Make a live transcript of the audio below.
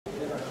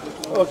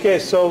Okay,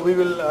 so we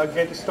will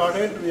get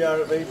started. We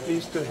are very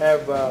pleased to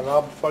have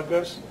Rob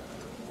Fergus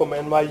from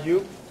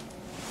NYU.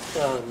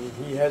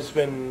 He has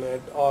been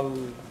at all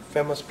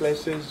famous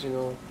places,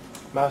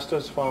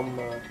 masters from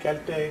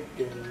Caltech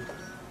and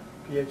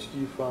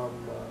PhD from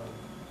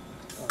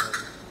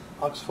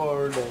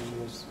Oxford,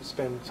 and he's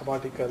spent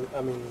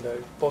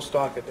the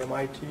postdoc at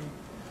MIT.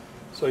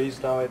 So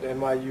he's now at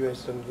NYU,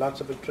 has done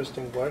lots of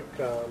interesting work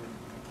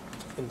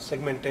in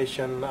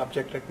segmentation,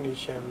 object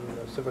recognition,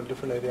 several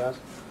different areas.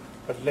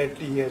 But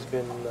lately he has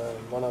been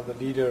one of the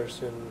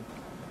leaders in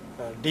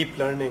deep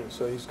learning,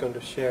 so he's going to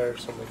share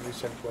some of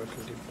recent work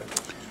in deep learning.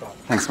 Rob.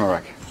 Thanks,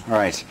 Marek. All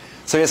right.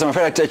 So yes, I'm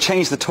afraid I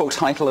changed the talk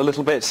title a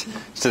little bit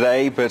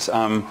today, but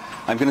I'm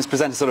going to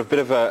present a sort of bit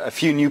of a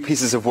few new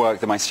pieces of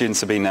work that my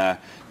students have been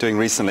doing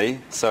recently.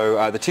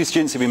 So the two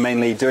students who've been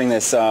mainly doing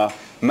this are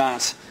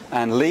Matt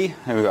and Lee,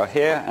 who are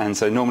here, and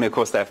so normally, of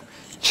course, they're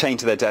chained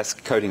to their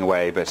desk coding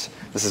away, but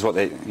this is what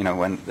they,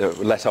 when they're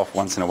let off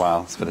once in a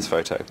while for this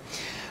photo.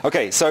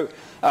 Okay, so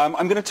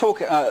I'm going to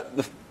talk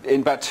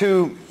in about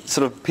two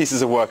sort of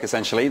pieces of work,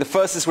 essentially. The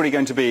first is really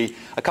going to be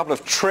a couple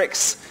of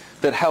tricks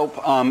that help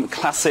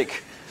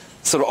classic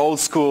sort of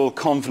old-school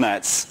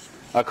convnets,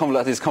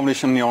 these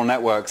convolutional neural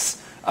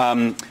networks,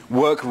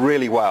 work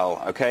really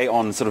well, okay,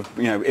 on sort of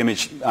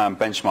image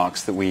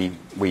benchmarks that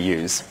we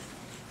use.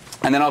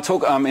 And then I'll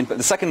talk in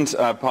the second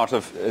part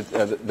of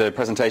the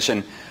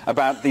presentation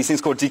about these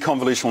things called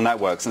deconvolutional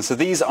networks. And so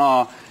these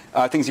are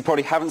things you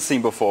probably haven't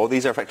seen before.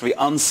 These are effectively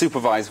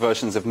unsupervised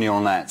versions of neural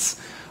nets,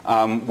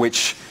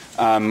 which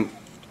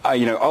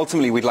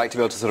ultimately we'd like to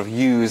be able to sort of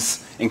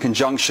use in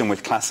conjunction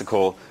with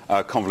classical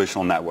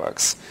convolutional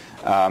networks.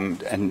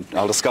 And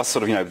I'll discuss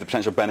sort of the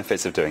potential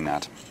benefits of doing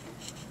that.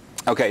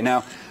 Okay,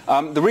 now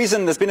the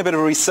reason there's been a bit of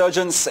a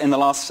resurgence in the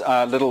last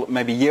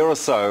maybe year or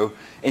so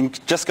in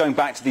just going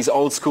back to these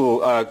old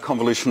school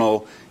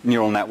convolutional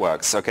neural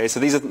networks. Okay, so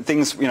these are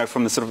things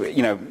from the sort of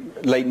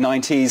late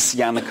 90s,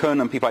 Jan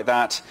LeCun and people like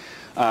that.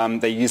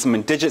 They used them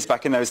in digits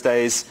back in those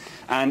days,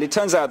 and it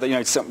turns out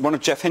that one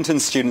of Jeff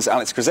Hinton's students,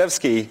 Alex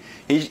Krzyzewski,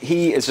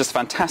 he is just a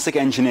fantastic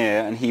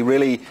engineer, and he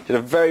really did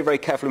a very, very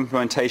careful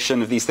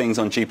implementation of these things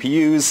on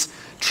GPUs,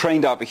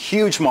 trained up a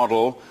huge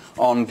model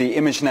on the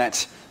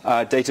ImageNet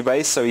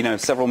database, so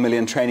several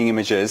million training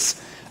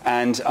images,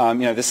 and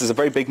this is a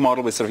very big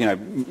model with sort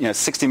of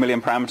 60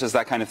 million parameters,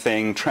 that kind of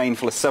thing, trained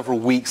for several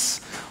weeks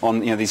on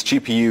these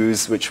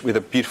GPUs, which with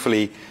a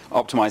beautifully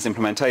optimized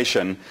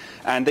implementation,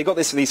 and they got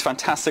these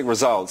fantastic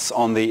results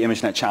on the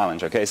ImageNet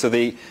challenge. Okay, so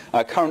the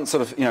current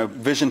sort of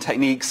vision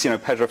techniques,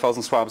 Pedro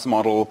Felsenschwab's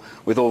model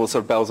with all the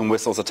sort of bells and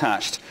whistles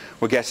attached,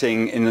 we're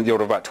getting in the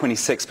order of about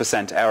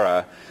 26%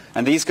 error.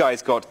 And these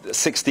guys got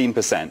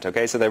 16%.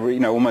 Okay, so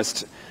they're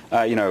almost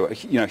a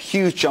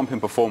huge jump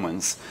in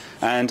performance.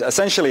 And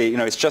essentially,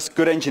 it's just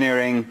good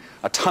engineering,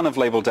 a ton of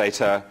labeled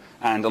data,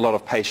 and a lot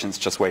of patience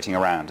just waiting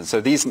around. And so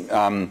these.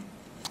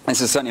 This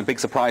is certainly a big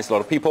surprise to a lot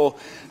of people,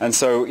 and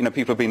so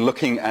people have been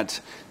looking at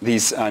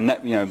these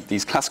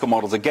these classical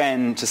models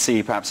again to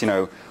see perhaps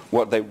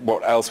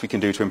what else we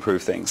can do to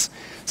improve things.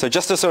 So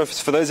just to sort of,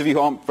 for those of you who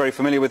aren't very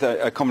familiar with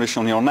a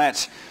convolutional neural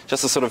net,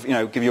 just to sort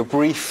of give you a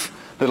brief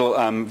little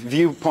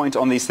viewpoint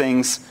on these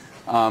things.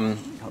 Hold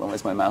on,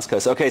 where's my mouse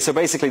cursor? Okay, so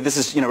basically this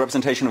is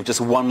representation of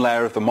just one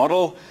layer of the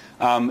model.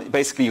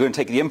 Basically you're going to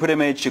take the input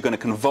image, you're going to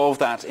convolve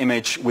that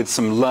image with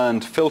some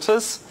learned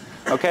filters.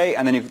 Okay,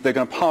 and then they're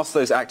going to pass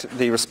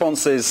the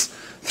responses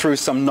through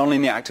some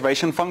nonlinear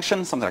activation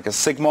function, something like a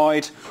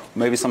sigmoid,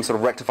 maybe some sort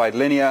of rectified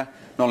linear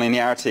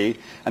nonlinearity,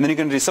 and then you're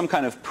going to do some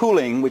kind of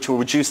pooling which will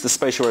reduce the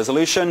spatial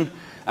resolution,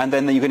 and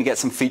then you're going to get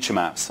some feature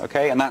maps.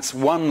 Okay, and that's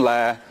one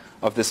layer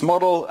of this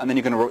model, and then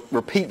you're going to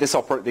repeat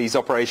these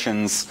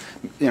operations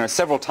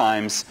several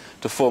times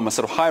to form a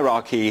sort of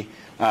hierarchy,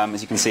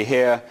 as you can see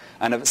here,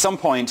 and at some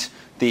point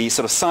the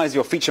sort of size of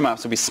your feature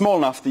maps will be small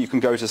enough that you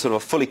can go to sort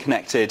of a fully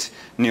connected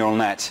neural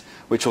net,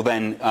 which will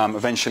then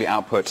eventually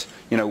output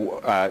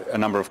a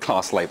number of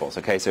class labels.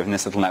 Okay, so in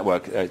this little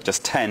network,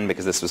 just 10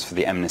 because this was for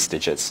the MNIST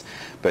digits.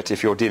 But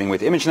if you're dealing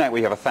with ImageNet, where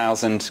you have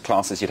 1,000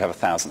 classes, you'd have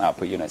 1,000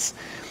 output units.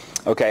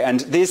 Okay, and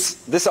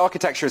this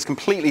architecture is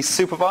completely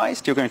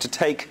supervised. You're going to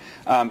take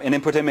an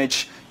input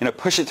image,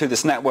 push it through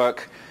this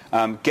network,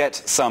 get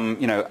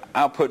some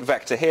output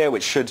vector here,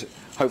 which should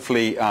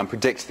hopefully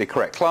predict the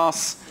correct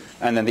class.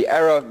 And then the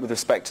error with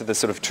respect to the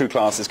sort of true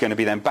class is going to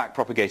be then back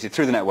propagated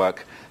through the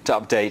network to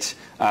update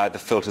the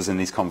filters in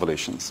these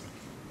convolutions.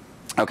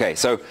 Okay,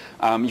 so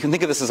you can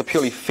think of this as a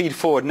purely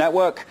feed-forward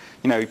network.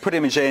 You put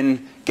image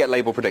in, get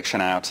label prediction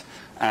out,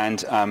 and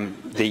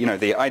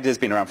the idea's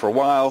been around for a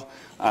while,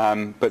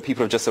 but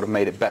people have just sort of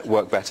made it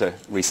work better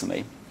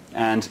recently.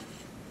 And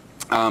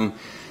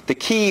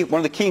one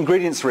of the key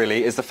ingredients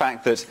really is the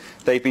fact that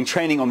they've been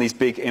training on these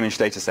big image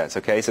data sets.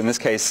 Okay, so in this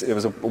case it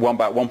was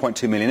about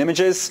 1.2 million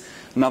images.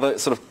 Another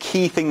sort of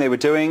key thing they were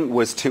doing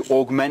was to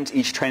augment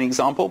each training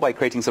example by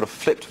creating sort of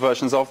flipped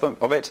versions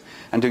of it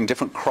and doing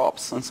different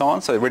crops and so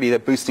on. So really they're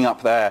boosting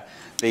up the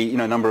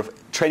number of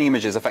training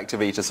images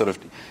effectively to sort of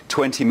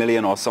 20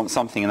 million or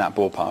something in that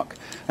ballpark.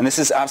 And this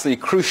is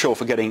absolutely crucial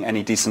for getting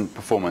any decent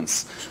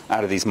performance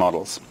out of these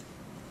models.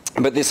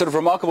 But the sort of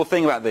remarkable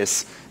thing about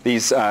these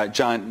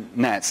giant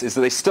nets is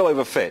that they still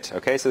overfit.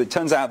 Okay, so it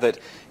turns out that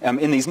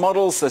in these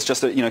models there's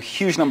just a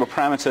huge number of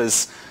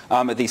parameters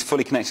at these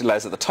fully connected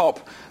layers at the top,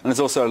 and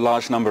there's also a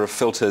large number of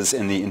filters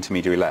in the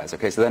intermediary layers.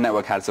 Okay, so their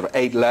network had sort of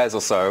 8 layers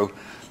or so,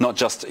 not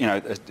just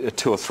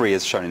 2 or 3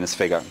 as shown in this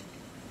figure.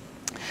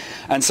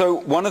 And so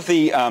one of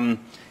the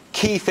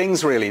key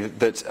things really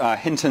that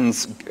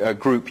Hinton's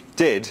group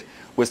did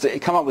was to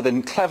come up with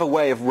a clever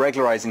way of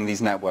regularizing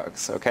these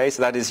networks. Okay,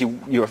 so that is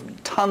you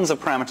have tons of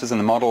parameters in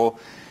the model.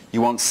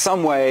 You want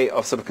some way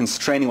of sort of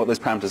constraining what those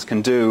parameters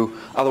can do.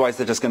 Otherwise,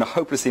 they're just going to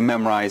hopelessly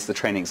memorize the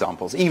training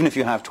examples, even if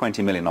you have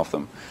 20 million of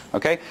them.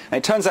 Okay, and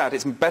it turns out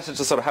it's better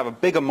to sort of have a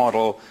bigger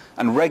model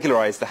and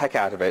regularize the heck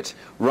out of it,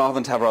 rather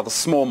than to have a rather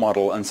small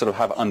model and sort of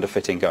have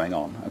underfitting going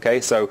on.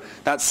 Okay, so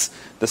that's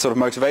the sort of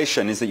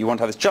motivation, is that you want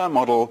to have this giant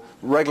model,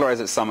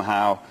 regularize it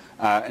somehow,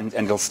 and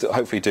it'll still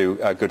hopefully do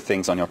good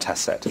things on your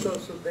test set. So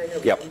they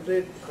have Yep.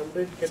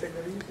 100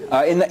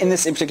 categories? In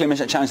this particular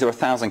mission challenge, there were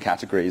 1,000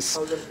 categories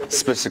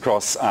split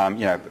across,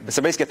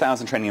 so basically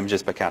 1,000 training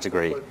images per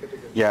category.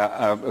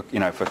 Yeah,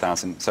 for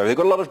 1,000. So they've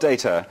got a lot of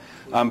data,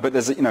 but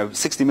there's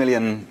 60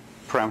 million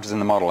parameters in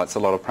the model. That's a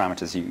lot of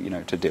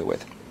parameters to deal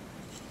with.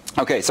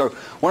 Okay, so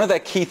one of their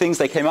key things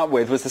they came up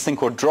with was this thing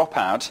called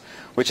dropout,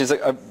 which is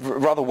a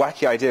rather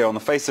wacky idea on the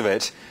face of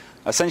it.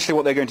 Essentially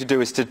what they're going to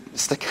do is to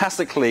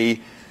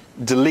stochastically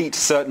delete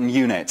certain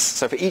units.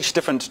 So for each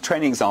different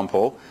training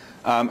example,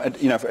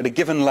 at a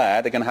given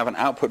layer, they're going to have an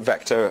output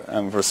vector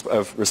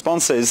of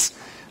responses,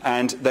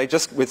 and they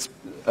just, with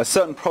a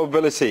certain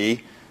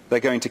probability, they're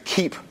going to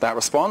keep that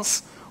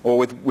response, or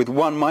with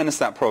 1 minus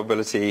that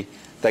probability,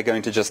 they're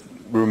going to just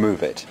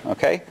remove it.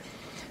 Okay?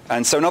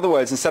 And so in other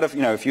words, instead of,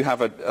 if you have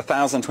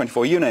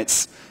 1,024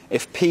 units,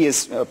 if P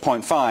is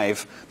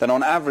 0.5, then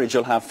on average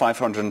you'll have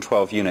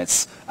 512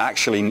 units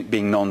actually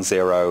being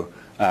non-zero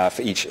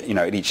for each,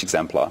 at each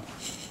exemplar.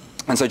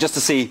 And so just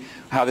to see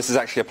how this is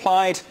actually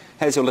applied,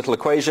 here's your little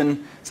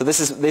equation. So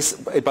this,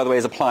 by the way,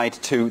 is applied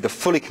to the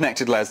fully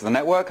connected layers of the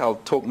network. I'll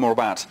talk more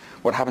about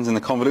what happens in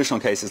the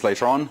convolutional cases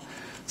later on.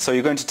 So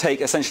you're going to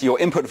take essentially your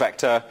input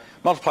vector,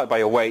 multiply it by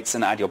your weights,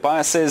 and add your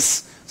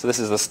biases. So this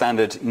is the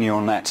standard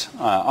neural net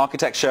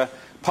architecture.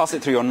 Pass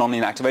it through your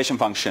nonlinear activation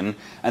function,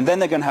 and then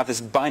they're going to have this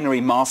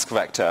binary mask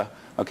vector,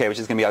 okay, which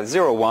is going to be either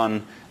 0 or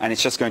 1, and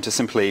it's just going to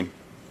simply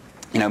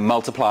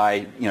multiply,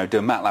 do a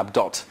MATLAB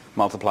dot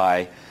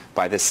multiply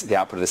by the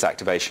output of this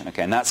activation.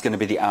 Okay, and that's going to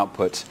be the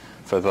output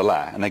for the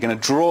layer. And they're going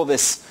to draw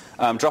this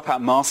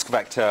dropout mask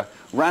vector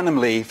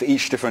randomly for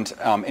each different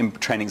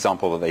training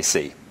example that they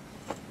see.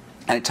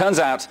 And it turns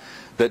out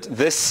that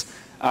this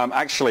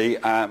actually,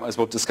 as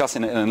we'll discuss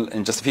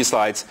in just a few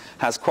slides,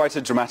 has quite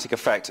a dramatic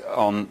effect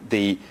on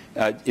the,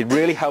 it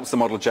really helps the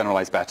model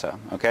generalize better.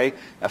 Okay?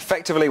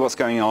 Effectively what's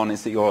going on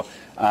is that you're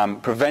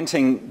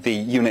preventing the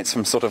units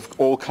from sort of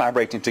all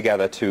collaborating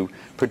together to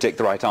predict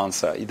the right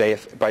answer.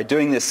 By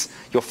doing this,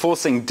 you're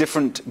forcing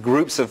different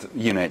groups of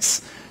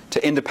units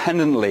to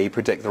independently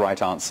predict the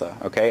right answer.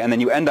 Okay? And then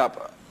you end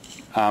up,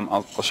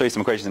 I'll show you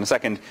some equations in a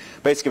second,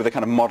 basically with a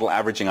kind of model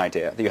averaging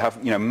idea. That you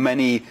have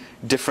many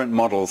different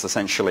models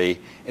essentially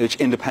which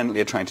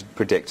independently are trying to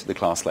predict the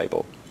class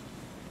label.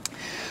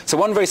 So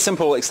one very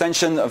simple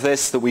extension of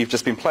this that we've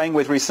just been playing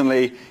with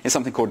recently is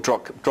something called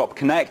drop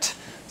connect.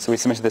 So we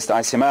submitted this to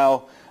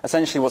ICML.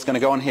 Essentially what's going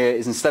to go on here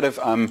is instead of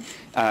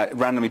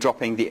randomly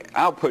dropping the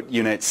output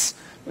units,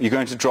 you're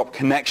going to drop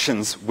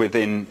connections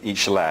within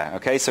each layer.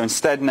 Okay? So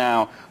instead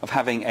now of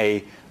having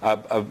a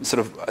sort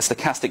of a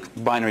stochastic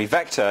binary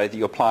vector that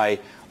you apply,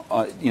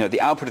 the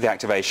output of the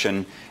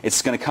activation,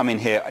 it's going to come in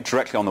here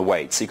directly on the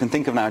weight. So you can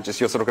think of now just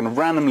you're sort of going to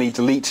randomly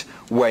delete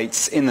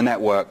weights in the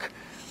network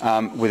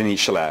within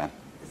each layer.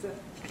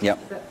 Is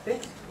that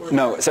fixed?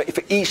 No, so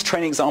for each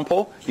training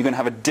example, you're going to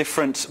have a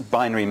different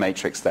binary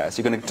matrix there.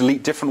 So you're going to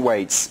delete different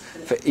weights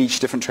for each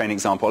different training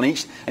example.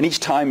 And each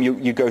time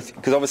you go,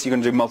 because obviously you're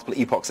going to do multiple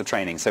epochs of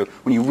training. So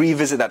when you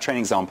revisit that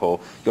training example,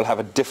 you'll have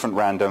a different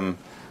random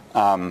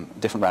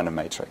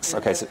matrix.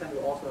 Okay, so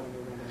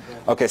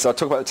I'll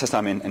talk about the test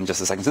time in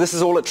just a second. So this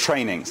is all at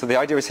training. So the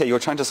idea is here you're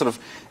trying to sort of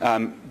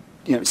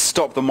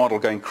stop the model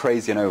going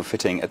crazy and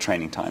overfitting at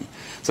training time.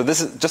 So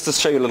this is just to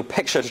show you a little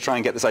picture to try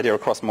and get this idea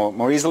across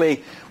more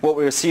easily. What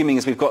we're assuming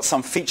is we've got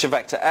some feature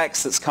vector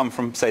X that's come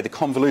from, say, the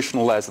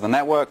convolutional layers of the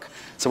network.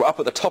 So we're up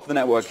at the top of the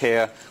network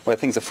here where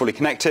things are fully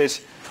connected.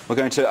 We're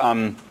going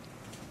to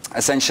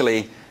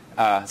essentially,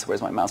 so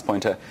where's my mouse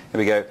pointer? Here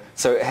we go.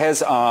 So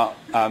here's our,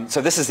 so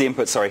this is the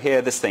input, sorry,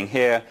 here, this thing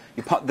here.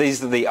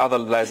 These are the other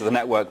layers of the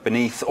network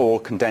beneath, all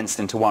condensed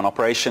into one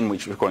operation,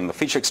 which we're calling the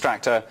feature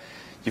extractor.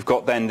 you've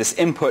got then this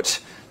input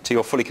to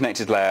your fully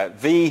connected layer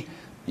V.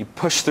 You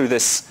push through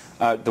this,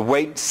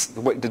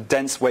 the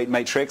dense weight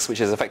matrix,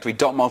 which is effectively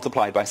dot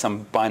multiplied by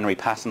some binary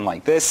pattern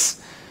like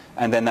this,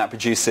 and then that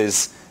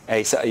produces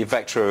a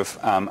vector of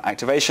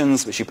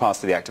activations, which you pass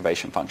to the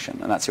activation function,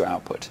 and that's your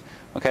output.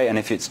 Okay, and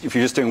if you're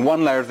just doing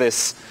one layer of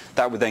this,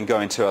 that would then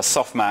go into a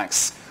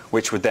softmax,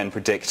 which would then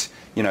predict,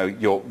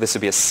 this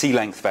would be a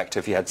C-length vector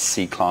if you had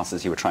C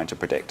classes you were trying to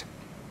predict.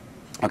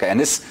 Okay, and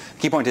this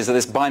key point is that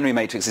this binary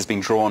matrix is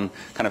being drawn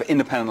kind of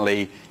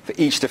independently for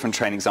each different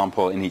training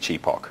example in each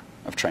epoch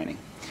of training.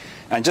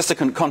 And just to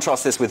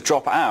contrast this with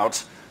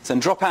dropout, so in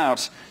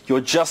dropout,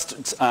 you're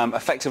just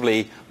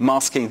effectively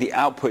masking the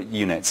output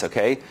units,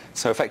 okay?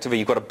 So effectively,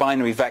 you've got a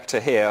binary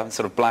vector here,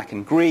 sort of black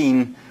and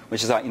green,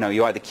 which is that,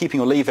 you're either keeping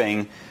or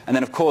leaving. And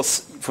then, of course,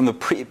 from the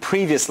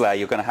previous layer,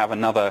 you're going to have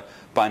another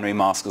binary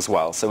mask as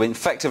well. So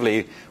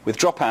effectively, with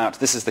dropout,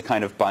 this is the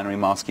kind of binary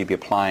mask you'd be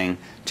applying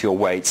to your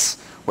weights,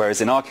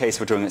 whereas in our case,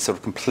 we're doing it sort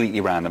of completely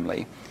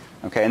randomly.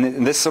 Okay,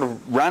 and this sort of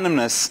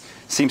randomness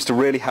seems to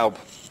really help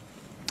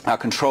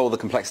control the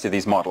complexity of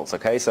these models.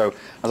 Okay, so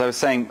as I was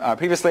saying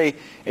previously,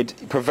 it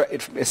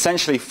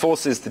essentially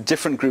forces the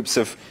different groups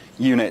of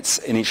units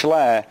in each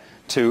layer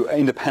to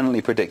independently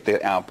predict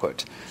the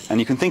output. And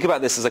you can think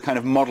about this as a kind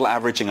of model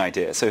averaging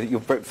idea. So you're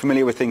very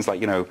familiar with things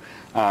like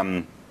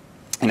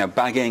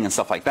bagging and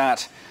stuff like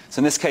that. So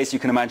in this case, you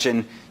can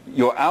imagine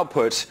your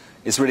output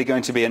is really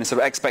going to be a sort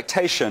of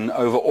expectation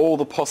over all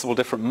the possible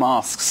different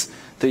masks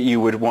that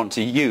you would want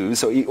to use,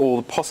 so all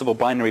the possible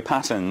binary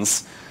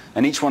patterns.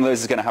 And each one of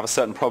those is going to have a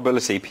certain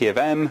probability, P of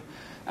M,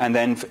 and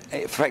then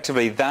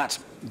effectively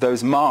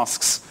those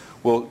masks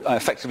will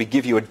effectively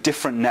give you a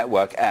different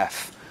network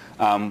F,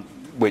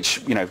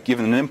 which,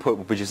 given an input,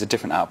 will produce a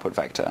different output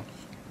vector.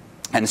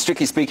 And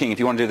strictly speaking, if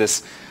you want to do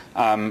this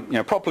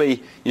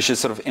properly, you should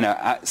sort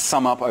of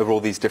sum up over all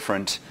these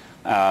different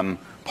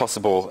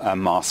possible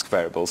mask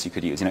variables you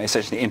could use,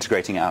 essentially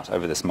integrating out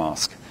over this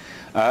mask.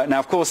 Now,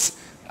 of course,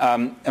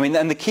 and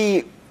the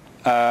key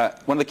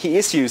one of the key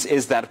issues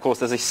is that, of course,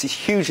 there's a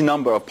huge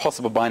number of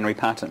possible binary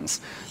patterns.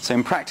 So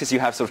in practice, you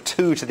have sort of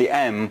 2 to the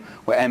m,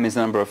 where m is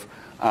the number of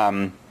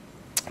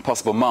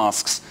possible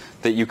masks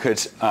that you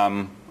could,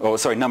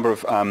 number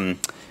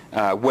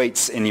of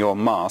weights in your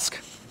mask,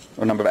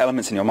 or number of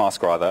elements in your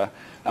mask, rather,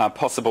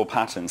 possible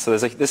patterns. So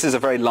this is a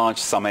very large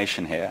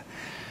summation here.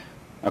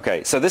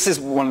 Okay, so this is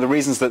one of the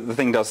reasons that the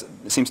thing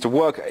seems to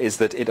work, is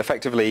that it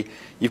effectively,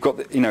 you've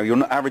got, you're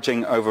not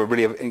averaging over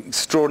really an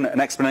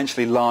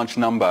exponentially large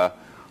number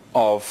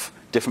of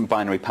different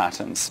binary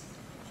patterns.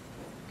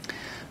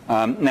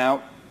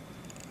 Now,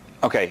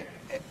 okay,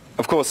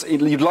 of course,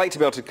 you'd like to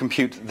be able to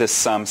compute this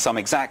sum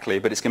exactly,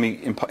 but it's going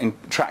to be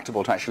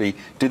intractable to actually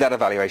do that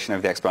evaluation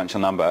of the exponential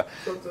number.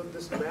 So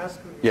this mask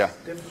is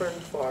different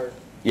for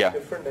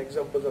different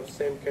examples of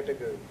same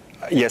category?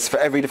 Yes, for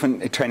every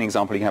different training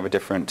example, you can have a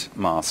different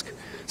mask.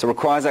 So it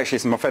requires actually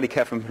some fairly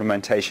careful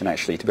implementation,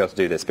 actually, to be able to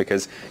do this,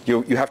 because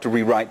you have to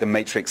rewrite the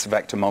matrix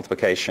vector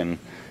multiplication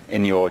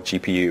in your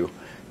GPU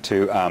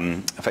to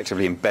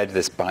effectively embed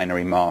this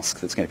binary mask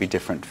that's going to be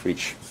different for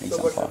each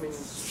example. So what I mean,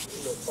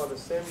 for the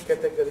same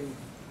category,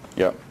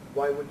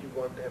 why would you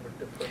want to have a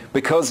different?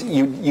 Because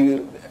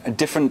you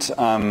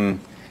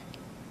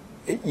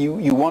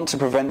want to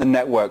prevent the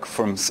network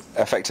from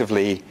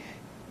effectively.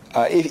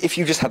 If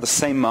you just had the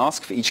same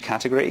mask for each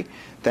category,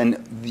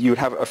 then you would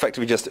have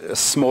effectively just a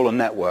smaller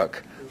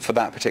network for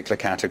that particular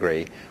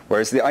category.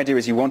 Whereas the idea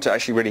is you want to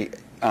actually really,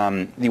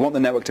 you want the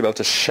network to be able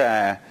to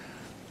share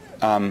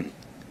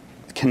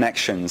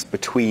connections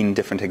between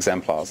different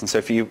exemplars. And so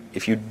if you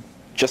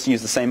just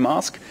use the same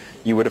mask,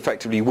 you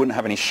wouldn't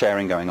have any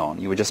sharing going on.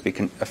 You would just be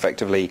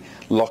effectively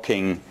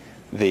locking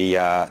the,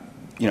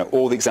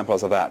 all the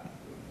exemplars of that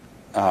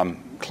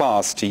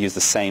class to use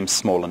the same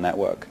smaller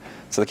network.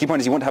 So the key point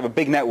is you want to have a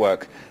big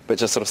network, but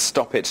just sort of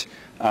stop it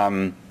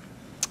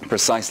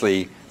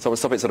precisely,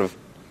 stop it sort of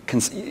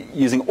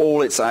using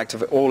all its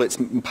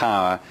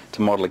power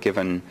to model a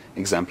given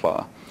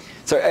exemplar.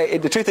 So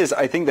the truth is,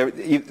 I think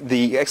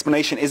the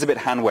explanation is a bit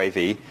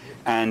hand-wavy,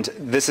 and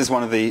this is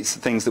one of the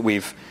things that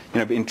we've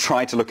been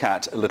trying to look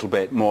at a little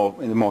bit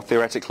more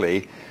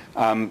theoretically.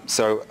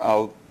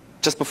 So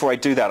just before I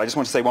do that, I just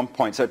want to say one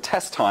point. So at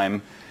test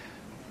time,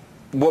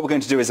 what we're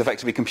going to do is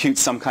effectively compute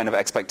some kind of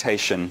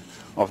expectation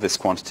of this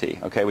quantity,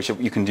 okay, which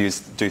you can do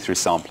through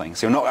sampling.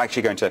 So you're not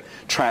actually going to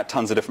try out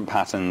tons of different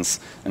patterns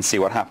and see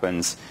what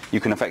happens.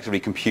 You can effectively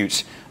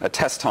compute at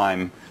test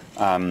time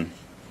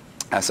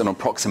as an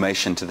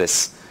approximation to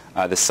this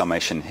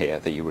summation here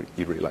that you'd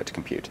really like to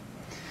compute.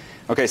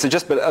 Okay, so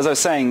but as I was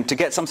saying, to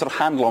get some sort of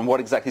handle on what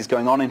exactly is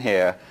going on in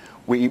here,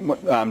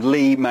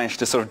 Lee managed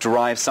to sort of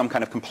derive some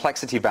kind of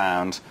complexity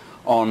bound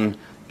on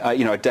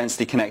a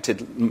densely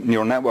connected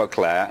neural network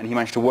layer, and he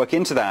managed to work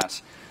into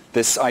that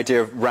this idea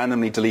of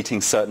randomly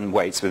deleting certain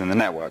weights within the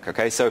network.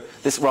 Okay, so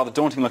this rather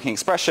daunting-looking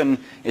expression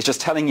is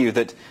just telling you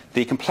that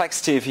the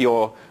complexity of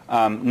your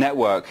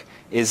network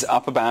is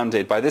upper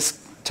bounded by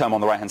this term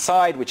on the right-hand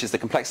side, which is the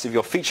complexity of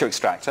your feature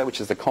extractor,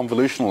 which is the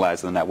convolutional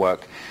layers of the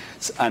network,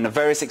 and the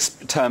various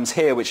terms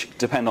here which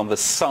depend on the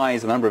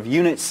size, the number of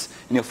units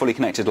in your fully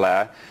connected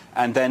layer,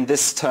 and then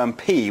this term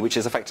P, which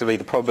is effectively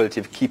the probability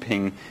of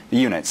keeping the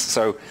units.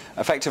 So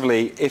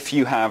effectively, if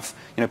you have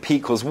P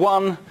equals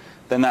 1,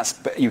 then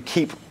you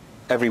keep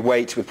every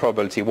weight with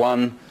probability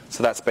 1,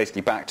 so that's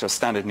basically back to a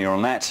standard neural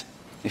net.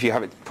 If you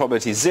have it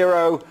probability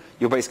 0,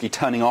 you're basically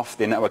turning off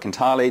the network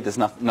entirely. There's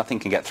nothing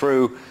can get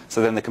through,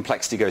 so then the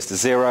complexity goes to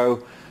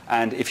 0.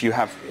 And if you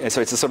have,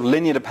 so it's a sort of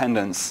linear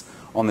dependence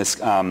on this,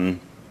 on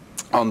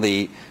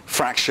the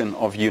fraction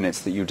of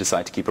units that you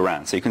decide to keep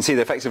around. So you can see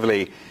that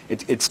effectively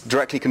it's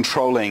directly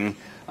controlling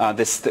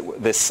this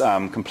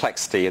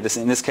complexity. In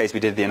this case, we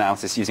did the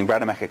analysis using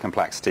Rademacher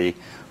complexity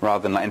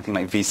rather than anything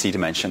like VC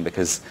dimension,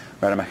 because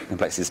Rademacher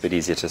complexity is a bit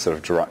easier to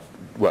sort of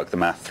work the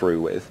math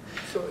through with.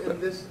 So in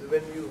this,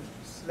 when you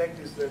select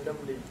this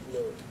randomly,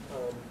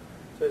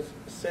 so it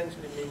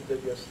essentially means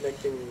that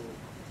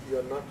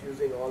you're not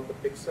using all the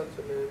pixels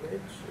in an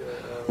image?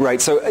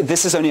 Right, so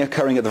this is only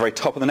occurring at the very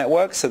top of the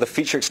network, so the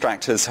feature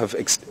extractors have,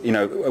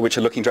 which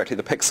are looking directly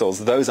at the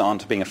pixels, those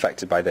aren't being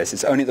affected by this.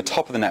 It's only at the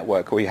top of the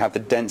network where you have the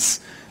dense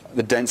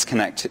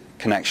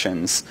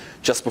connections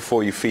just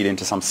before you feed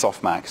into some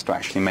softmax to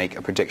actually make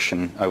a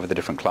prediction over the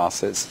different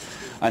classes.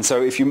 And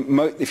so if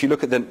you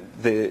look at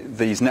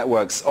these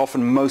networks,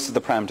 often most of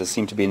the parameters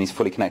seem to be in these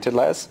fully connected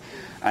layers,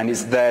 and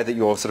it's there that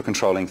you're sort of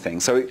controlling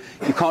things. So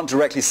you can't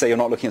directly say you're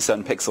not looking at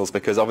certain pixels,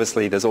 because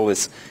obviously there's all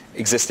this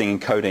existing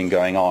encoding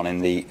going on in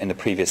the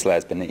previous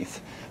layers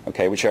beneath,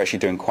 okay, which are actually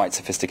doing quite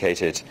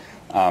sophisticated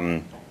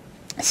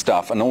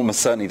stuff, and almost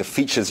certainly the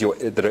features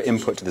that are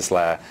input to this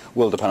layer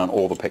will depend on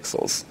all the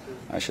pixels,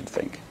 I should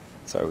think.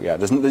 So yeah,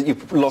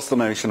 you've lost the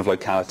notion of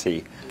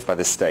locality by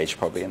this stage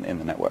probably in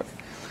the network.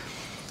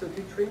 So do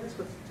you train this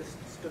with just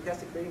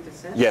stochastic gradient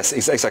descent? Yes,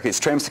 exactly. It's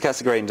trained with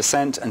stochastic gradient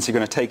descent, and so you're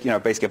going to take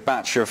basically a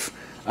batch of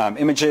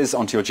images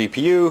onto your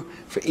GPU.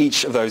 For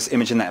each of those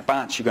images in that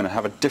batch, you're going to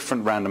have a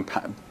different random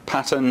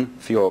pattern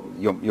for your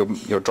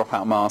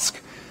dropout mask,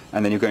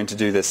 and then you're going to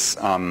do this,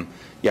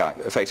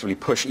 effectively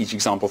push each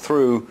example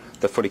through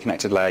the fully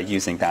connected layer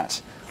using that,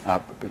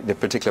 the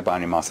particular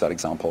binary mask of that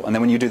example. And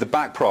then when you do the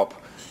backprop,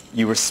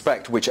 you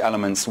respect which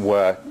elements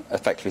were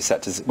effectively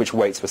set to, which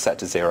weights were set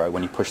to 0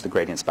 when you push the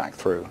gradients back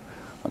through.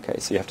 Okay,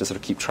 so you have to sort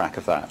of keep track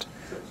of that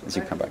as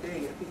you come back. I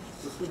think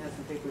Lucene has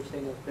some papers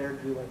saying that they're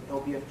do like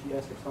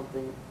LBFGS or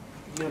something.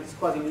 It's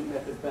quasi-Newton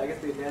methods, but I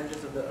guess the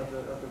advantages of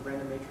the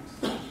random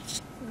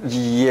matrix.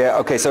 Yeah,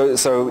 okay, so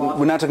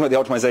we're now talking about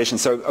the optimization.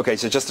 So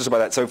just about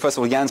that. So first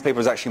of all, Jan's paper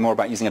is actually more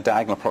about using a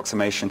diagonal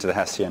approximation to the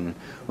Hessian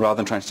rather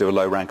than trying to do a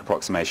low rank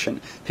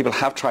approximation. People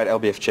have tried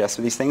LBFGS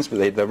with these things,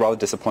 but they're rather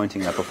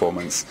disappointing in their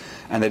performance.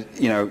 And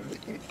that,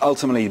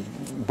 ultimately,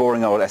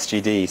 boring old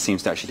SGD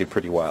seems to actually do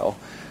pretty well.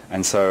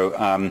 And so,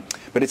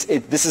 but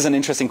this is an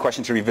interesting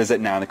question to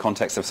revisit now in the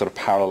context of sort of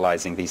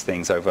parallelizing these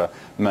things over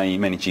many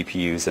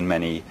GPUs and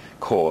many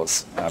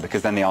cores,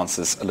 because then the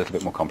answer's a little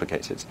bit more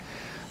complicated.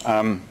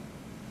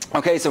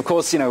 Okay, so of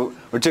course,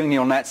 we're doing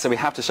neural nets, so we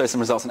have to show some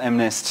results on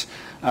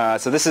MNIST.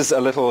 So this is a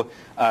little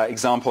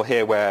example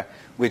here where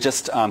we're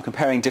just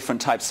comparing different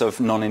types of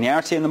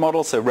nonlinearity in the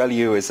model. So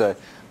ReLU is a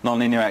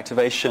nonlinear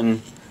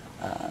activation.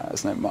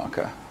 There's no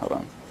marker. Hold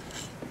on.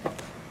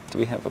 Do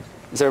we have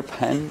is there a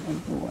pen?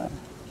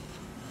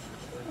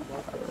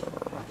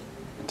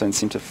 I don't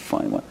seem to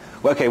find one.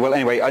 Well, okay, well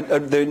anyway,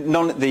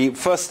 the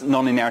first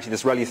nonlinearity,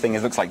 this ReLU thing,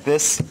 looks like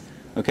this.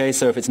 Okay,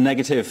 so if it's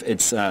negative,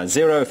 it's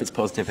 0. If it's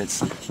positive,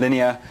 it's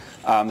linear.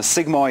 The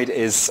sigmoid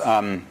is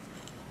a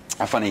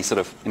funny sort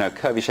of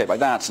curvy shape like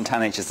that, and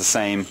tan H is the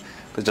same,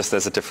 but just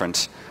there's a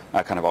different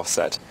kind of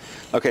offset.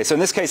 Okay, so in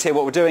this case here,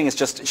 what we're doing is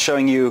just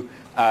showing you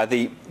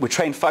we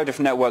trained 5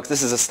 different networks.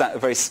 This is a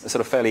very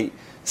sort of fairly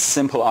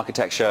simple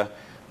architecture.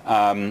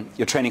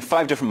 You're training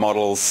 5 different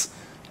models,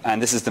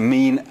 and this is the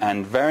mean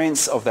and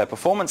variance of their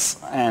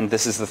performance, and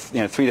this is the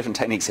 3 different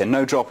techniques here.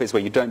 No drop is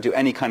where you don't do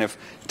any kind of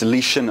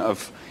deletion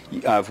of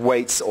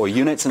weights or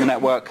units in the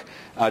network.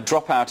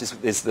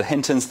 Dropout is the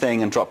Hinton's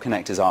thing, and drop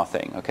connect is our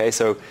thing. Okay,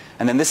 so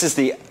and then this is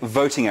the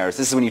voting errors.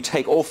 This is when you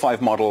take all 5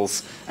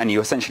 models and you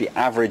essentially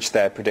average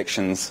their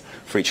predictions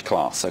for each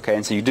class. Okay,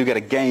 and so you do get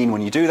a gain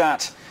when you do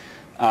that,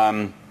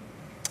 and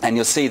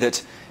you'll see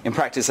that in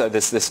practice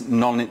this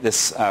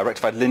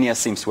rectified linear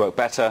seems to work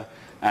better,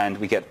 and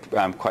we get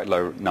quite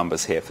low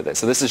numbers here for this.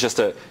 So this is just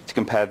to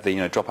compare the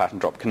dropout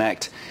and drop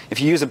connect. If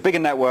you use a bigger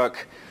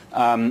network,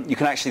 you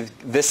can actually,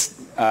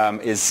 this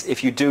is,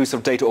 if you do sort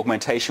of data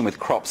augmentation with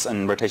crops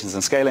and rotations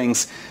and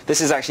scalings,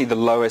 this is actually the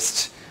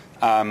lowest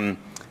error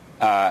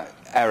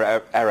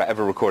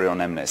ever recorded on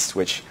MNIST,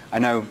 which I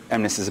know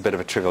MNIST is a bit of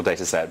a trivial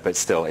data set, but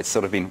still, it's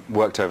sort of been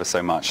worked over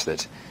so much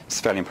that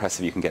it's fairly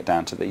impressive you can get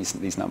down to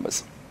these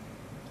numbers.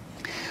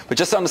 But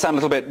just to understand a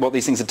little bit what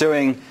these things are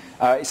doing,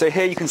 so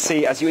here you can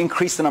see as you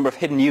increase the number of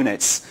hidden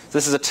units,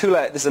 this is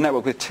a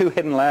network with 2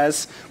 hidden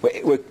layers.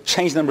 We're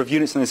changing the number of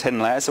units in those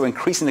hidden layers, so we're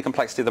increasing the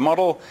complexity of the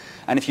model.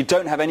 And if you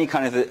don't have any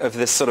kind of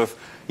this sort of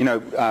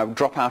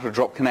dropout or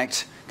drop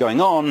connect going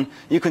on,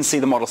 you can see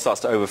the model starts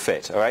to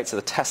overfit. All right, so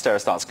the test error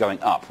starts going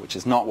up, which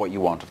is not what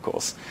you want, of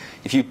course.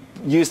 If you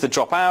use the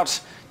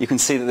dropout, you can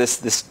see that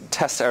this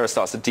test error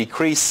starts to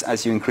decrease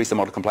as you increase the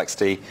model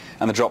complexity,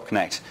 and the drop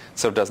connect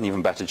sort of does an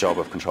even better job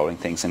of controlling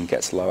things and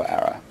gets lower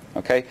error.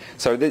 Okay,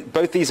 so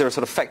both these are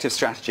sort of effective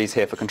strategies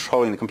here for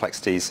controlling the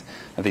complexities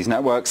of these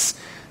networks.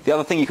 The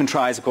other thing you can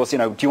try is, of course, do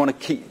you want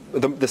to keep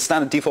the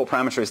standard default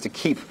parameter is to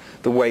keep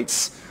the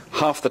weights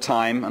half the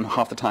time and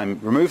half the time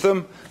remove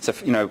them. So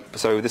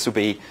so this would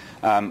be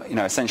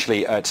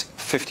essentially at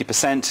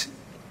 50%.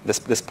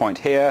 This point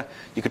here,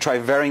 you could try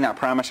varying that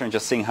parameter and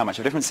just seeing how much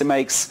of a difference it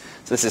makes.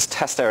 So this is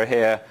test error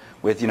here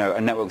with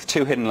a network with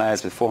 2 hidden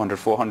layers with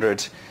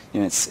 400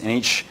 units in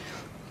each.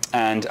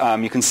 And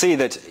you can see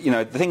that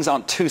the things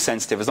aren't too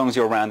sensitive as long as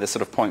you're around this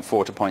sort of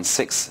 0.4 to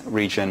 0.6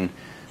 region.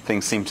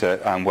 Things seem to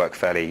work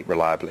fairly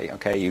reliably.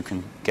 Okay, you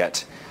can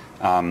get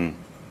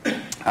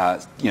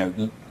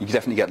you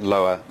definitely get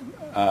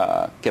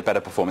get better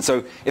performance.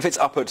 So if it's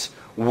up at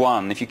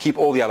 1, if you keep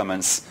all the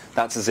elements,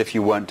 that's as if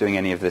you weren't doing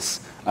any of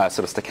this sort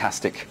of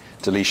stochastic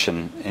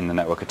deletion in the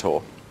network at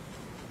all.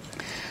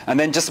 And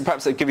then just to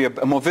perhaps give you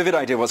a more vivid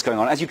idea of what's going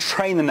on, as you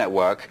train the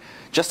network,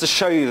 just to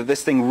show you that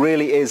this thing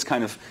really is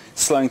kind of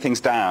slowing things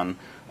down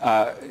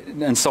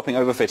and stopping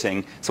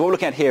overfitting. So what we're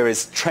looking at here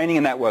is training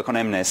a network on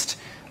MNIST.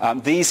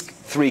 These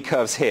 3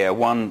 curves here,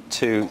 1,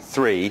 2,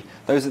 3,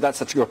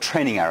 that's your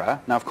training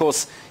error. Now, of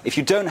course, if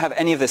you don't have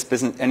any of this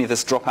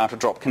dropout or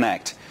drop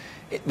connect,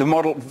 the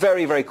model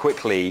very, very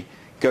quickly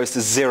goes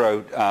to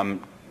 0.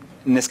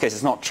 In this case,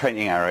 it's not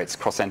training error; it's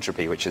cross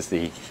entropy, which is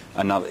the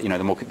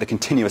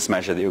continuous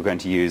measure that you're going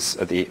to use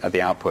at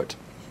the output.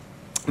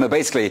 But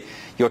basically,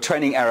 your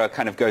training error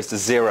kind of goes to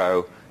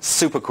 0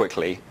 super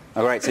quickly.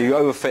 All right, so you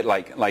overfit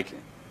like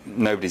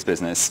nobody's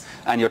business,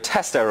 and your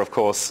test error, of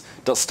course,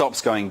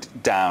 stops going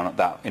down at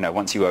that.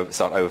 Once you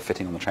start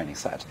overfitting on the training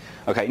set.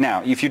 Okay,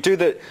 now if you do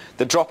the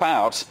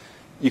dropout,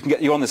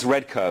 you're on this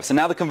red curve. So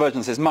now the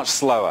convergence is much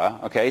slower.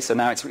 Okay, so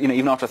now it's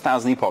even after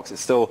 1,000 epochs,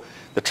 it's still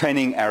the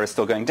training error is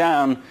still going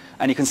down,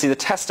 and you can see the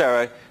test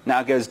error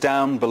now goes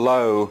down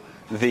below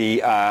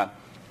the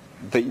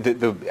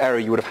error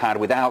you would have had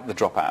without the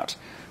dropout.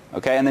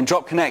 Okay, and then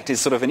drop connect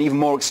is sort of an even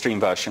more extreme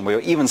version where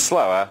you're even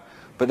slower,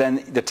 but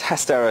then the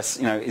test error is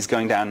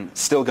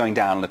still going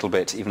down a little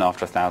bit even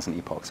after 1,000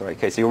 epochs. All right,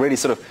 okay, so you're really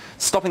sort of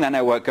stopping that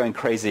network going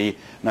crazy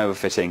and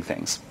overfitting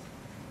things.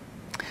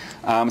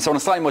 So on a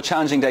slightly more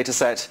challenging data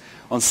set,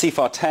 on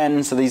CFAR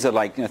 10, so these are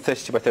like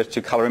 32 by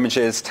 32 color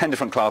images, 10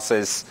 different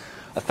classes,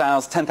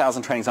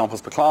 10,000 training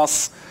examples per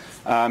class.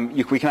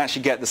 We can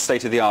actually get the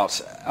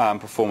state-of-the-art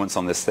performance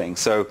on this thing.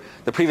 So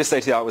the previous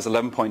state-of-the-art was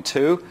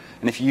 11.2,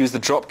 and if you use the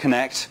drop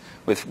connect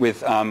with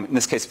in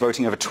this case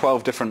voting over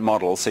 12 different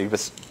models, so you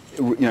just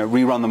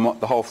rerun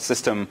the whole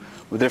system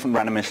with different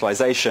random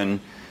initialization,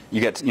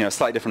 you get a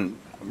slightly different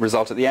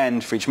result at the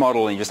end for each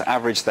model, and you just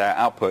average their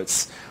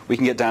outputs. We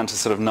can get down to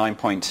sort of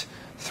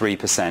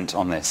 9.3%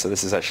 on this. So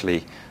this is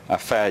actually a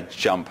fair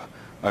jump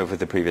over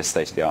the previous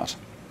state-of-the-art.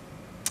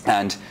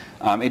 And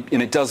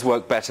it does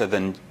work better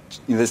than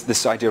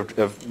this idea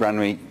of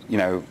randomly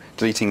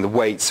deleting the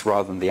weights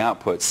rather than the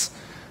outputs.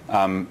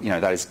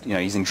 That is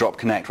using drop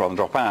connect rather than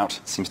drop out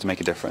seems to make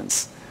a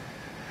difference.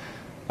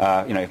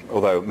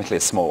 Although admittedly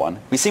a small one.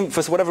 We seem,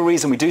 for whatever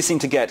reason, we do seem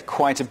to get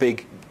quite a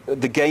big.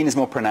 The gain is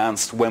more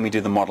pronounced when we do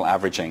the model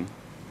averaging,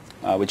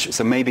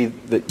 so maybe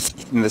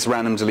this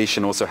random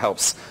deletion also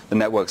helps the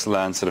networks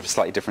learn sort of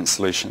slightly different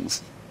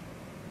solutions.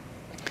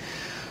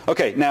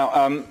 Okay,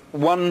 now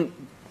one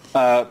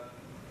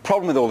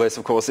problem with all this,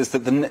 of course, is that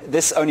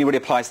this only really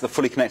applies to the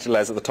fully connected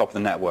layers at the top of the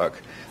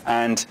network.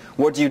 And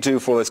what do you do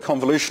for those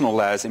convolutional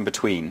layers in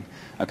between?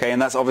 Okay,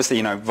 and that's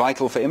obviously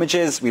vital for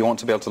images. We want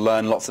to be able to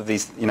learn lots of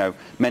these,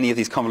 many of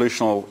these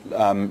convolutional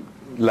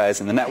layers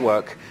in the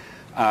network.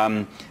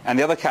 And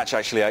the other catch,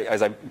 actually,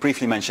 as I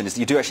briefly mentioned, is that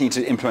you do actually need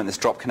to implement this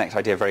drop connect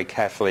idea very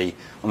carefully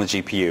on the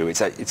GPU.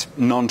 It's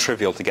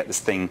non-trivial to get this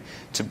thing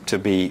to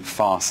be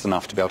fast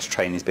enough to be able to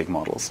train these big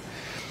models.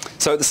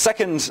 So the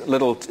second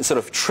little sort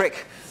of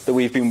trick that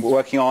we've been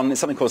working on is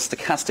something called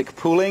stochastic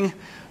pooling.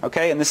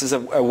 Okay, and this is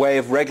a way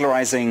of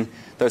regularizing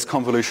those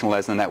convolutional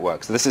layers in the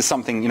network. So this is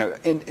something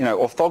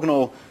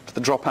orthogonal to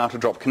the dropout or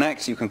drop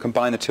connect. You can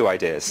combine the two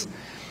ideas.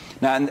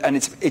 Now, and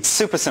it's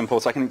super simple,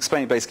 so I can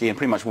explain it basically in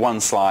pretty much one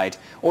slide.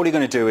 All you're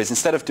going to do is,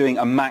 instead of doing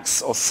a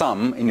max or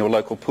sum in your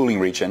local pooling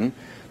region,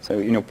 so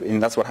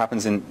and that's what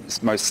happens in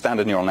most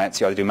standard neural nets,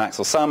 you either do max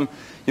or sum,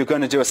 you're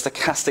going to do a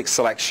stochastic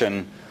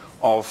selection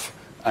of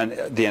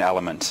the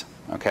element.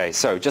 Okay,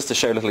 so just to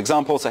show you a little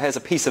example, so here's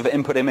a piece of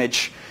input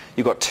image.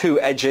 You've got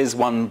 2 edges,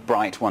 one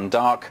bright, one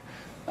dark.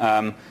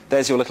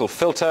 There's your little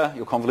filter,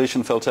 your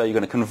convolution filter. You're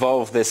going to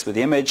convolve this with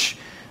the image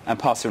and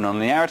pass through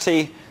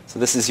nonlinearity. So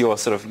this is your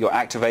sort of your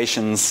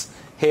activations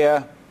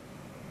here.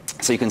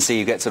 So you can see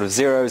you get sort of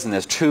zeros, and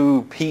there's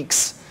 2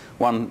 peaks,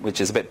 one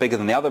which is a bit bigger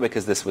than the other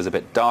because this was a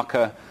bit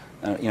darker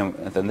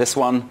than this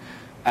one.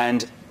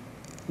 And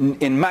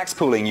in max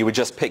pooling, you would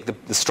just pick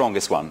the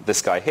strongest one,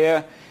 this guy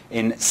here.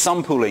 In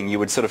sum pooling, you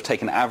would sort of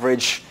take an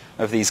average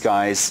of these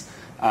guys,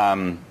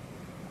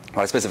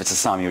 Well, I suppose if it's a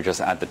sum, you would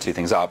just add the two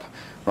things up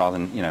rather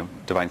than, you know,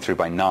 dividing through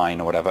by 9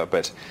 or whatever.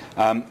 But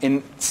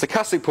in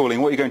stochastic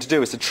pooling, what you're going to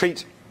do is to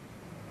treat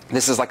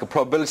this is like a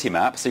probability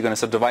map. So you're going to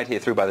sort of divide here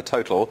through by the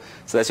total.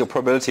 So there's your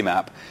probability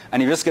map.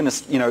 And you're just going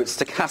to, you know,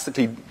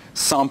 stochastically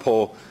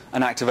sample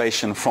an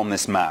activation from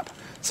this map.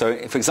 So,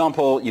 for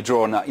example, you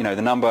draw, you know,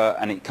 the number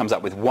and it comes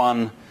up with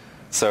 1.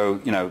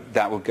 So, you know,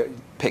 that will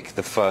pick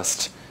the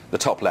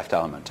top left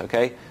element,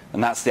 okay?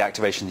 And that's the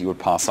activation that you would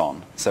pass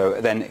on.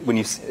 So then when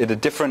you, at a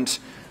different,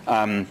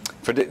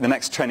 for the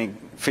next training,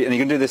 and you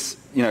can do this,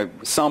 you know,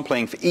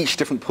 sampling for each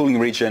different pooling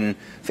region,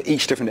 for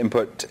each different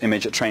input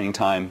image at training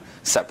time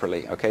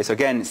separately, okay? So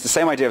again, it's the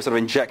same idea of sort of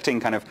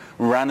injecting kind of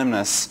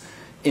randomness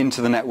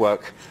into the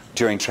network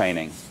during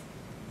training.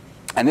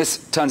 And this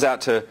turns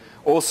out to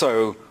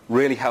also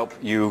really help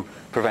you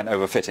prevent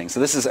overfitting. So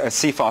this is a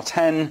CFAR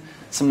 10,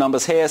 some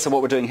numbers here. So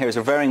what we're doing here is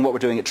we're varying what we're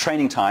doing at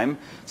training time.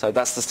 So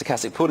that's the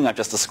stochastic pooling I've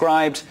just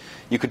described.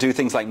 You could do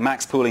things like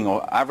max pooling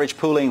or average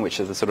pooling, which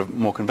are the sort of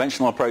more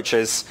conventional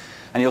approaches.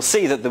 And you'll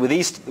see that with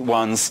these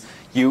ones,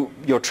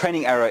 your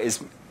training error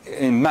is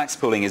in max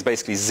pooling is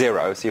basically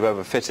 0, so you've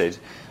overfitted.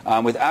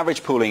 With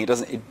average pooling,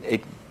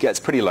 it gets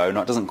pretty low.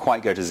 No, it doesn't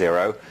quite go to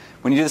 0.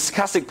 When you do the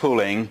stochastic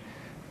pooling,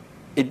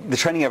 the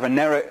training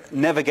error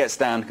never gets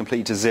down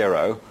completely to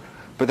 0.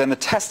 But then the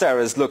test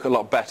errors look a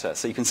lot better.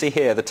 So you can see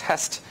here the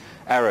test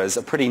errors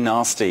are pretty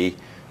nasty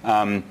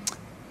in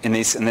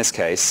this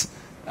case,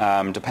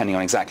 depending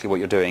on exactly what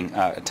you're doing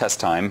at test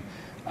time.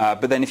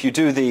 But then if you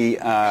do the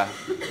at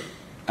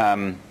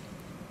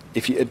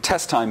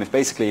test time,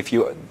 if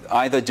you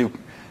either do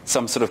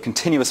some sort of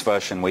continuous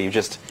version where you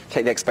just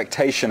take the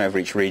expectation over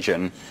each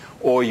region,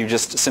 or you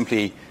just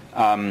simply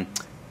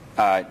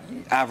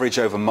average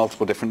over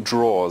multiple different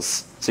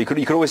draws. So you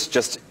could always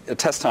just at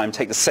test time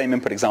take the same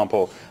input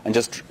example and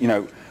just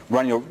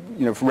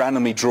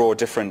randomly draw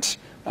different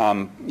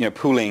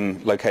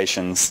pooling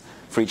locations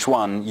for each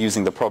one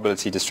using the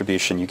probability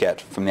distribution you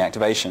get from the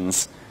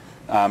activations,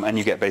 and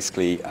you get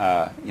basically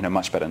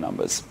much better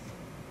numbers.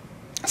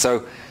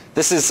 So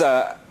this is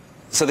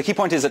so the key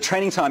point is at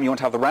training time you want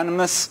to have the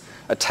randomness.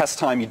 At test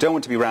time you don't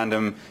want to be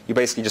random. You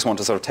basically just want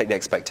to sort of take the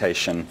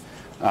expectation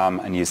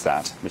and use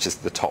that, which is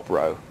the top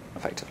row,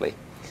 effectively.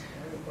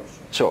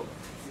 Sure.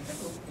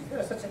 Is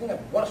there such a thing as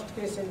worst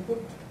case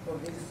input for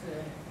this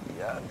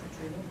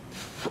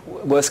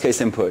training? Worst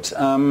case input.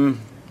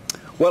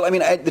 Well, I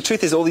mean, the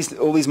truth is all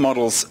these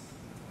models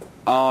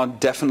are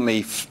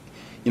definitely,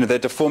 they're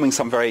deforming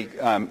some very,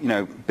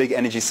 big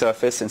energy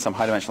surface in some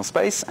high-dimensional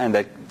space, and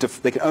they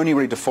can only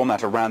really deform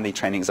that around the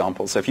training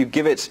examples. So if you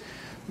give it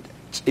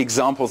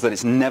examples that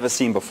it's never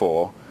seen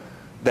before,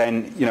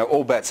 then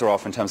all bets are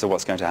off in terms of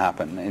what's going to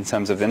happen. In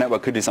terms of the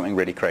network could do something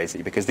really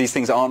crazy, because these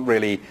things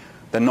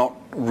they're not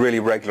really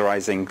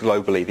regularizing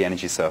globally the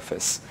energy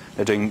surface.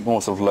 They're doing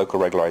more sort of local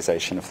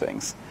regularization of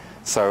things.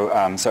 So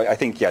I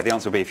think, the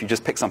answer would be if you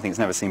just pick something that's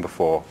never seen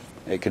before,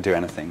 it could do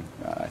anything.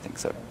 I think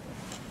so.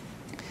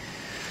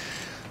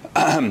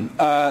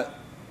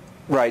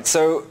 Right.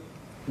 So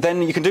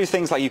then you can do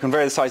things like you can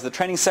vary the size of the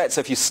training set.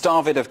 So if you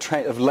starve it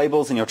of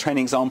labels in your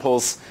training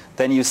examples,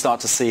 then you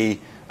start to see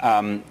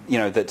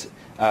that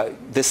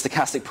this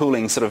stochastic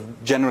pooling sort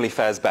of generally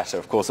fares better.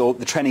 Of course,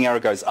 the training error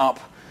goes up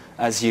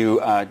as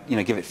you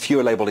give it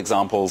fewer labeled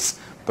examples,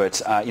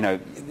 but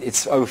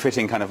it's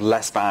overfitting kind of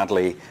less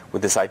badly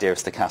with this idea of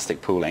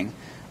stochastic pooling.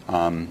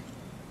 And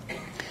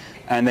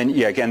then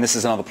again, this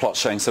is another plot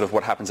showing sort of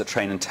what happens at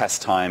train and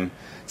test time.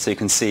 So you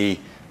can see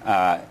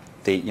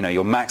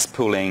your max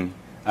pooling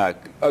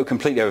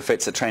completely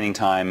overfits at training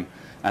time,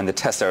 and the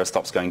test error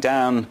stops going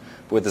down.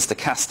 But with the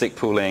stochastic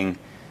pooling,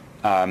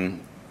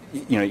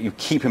 you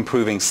keep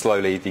improving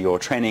slowly your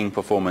training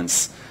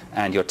performance,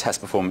 and your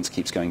test performance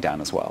keeps going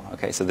down as well.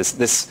 Okay, so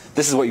this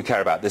is what you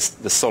care about.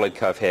 The solid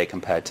curve here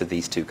compared to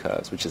these two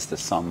curves, which is the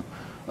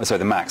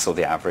max or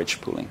the average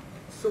pooling.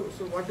 So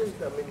what is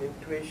the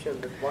intuition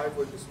that why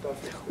would this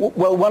stuff?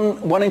 Well,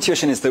 one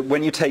intuition is that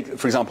when you take,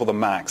 for example, the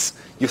max,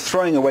 you're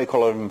throwing away quite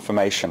a lot of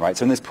information, right?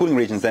 So in these pooling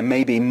regions, there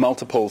may be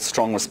multiple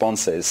strong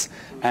responses,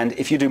 and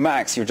if you do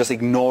max, you're just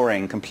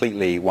ignoring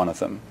completely one of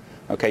them.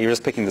 Okay, you're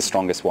just picking the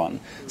strongest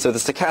one. So the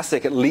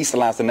stochastic at least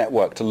allows the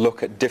network to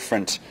look at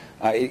different.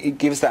 It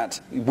gives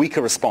that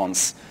weaker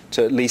response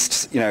to at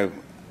least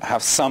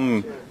have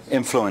some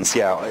influence,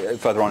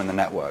 further on in the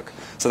network.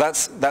 So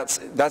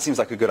that seems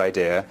like a good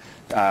idea,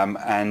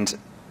 and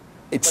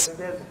it's. But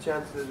there's a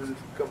chance that it will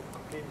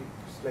completely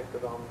select the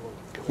wrong one.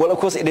 Well, of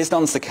course, it is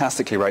done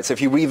stochastically, right? So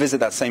if you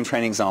revisit that same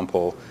training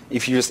example,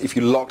 if you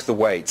locked the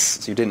weights,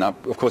 so you didn't,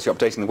 of course, you're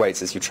updating the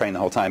weights as you train the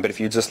whole time. But if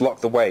you just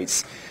lock the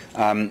weights,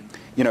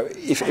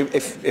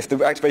 if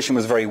the activation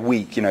was very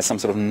weak, some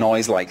sort of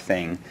noise-like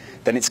thing,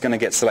 then it's going to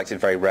get selected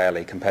very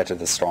rarely compared to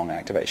the strong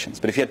activations.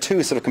 But if you had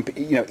two sort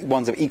of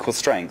ones of equal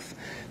strength,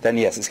 then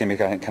yes, it's going to be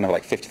kind of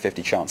like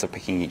 50-50 chance of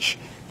picking each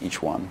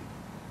one.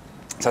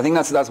 So I think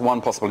that's one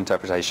possible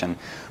interpretation.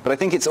 But I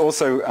think it's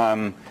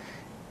also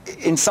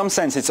in some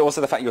sense, it's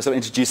also the fact you're sort of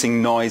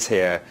introducing noise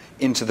here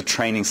into the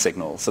training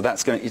signal. So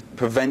that's going to, it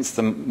prevents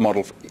the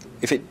model,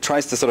 if it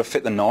tries to sort of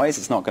fit the noise,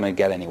 it's not going to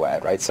get anywhere,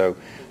 right? So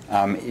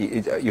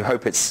you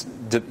hope it's,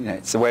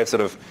 it's a way of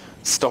sort of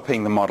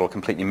stopping the model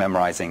completely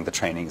memorizing the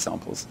training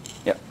examples.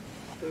 Yeah.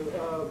 So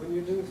when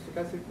you're doing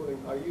stochastic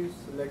pooling, are you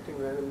selecting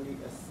randomly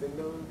a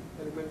single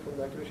element from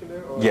the activation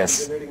there, or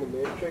yes. are you generating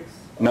a matrix?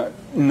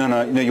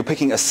 No. You're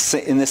picking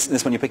in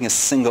this one, you're picking a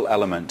single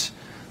element.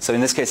 So in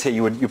this case here,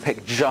 you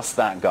pick just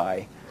that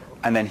guy,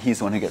 and then he's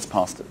the one who gets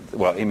passed.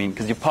 Well, I mean,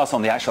 because you pass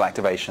on the actual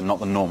activation, not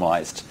the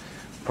normalized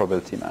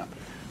probability map.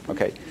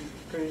 Okay.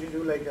 Can you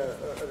do like a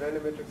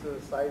random matrix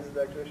of the size of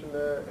the activation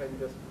there, and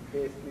just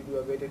basically do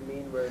a weighted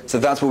mean where? So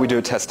that's what we do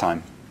at test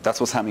time. That's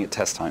what's happening at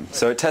test time.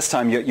 So at test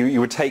time, you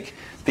would take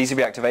these would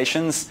be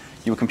activations,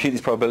 you would compute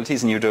these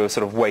probabilities, and you would do a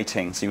sort of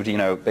weighting. So you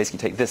would basically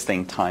take this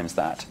thing times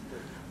that,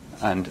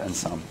 and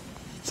sum.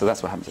 So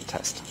that's what happens at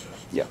test.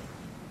 Yeah.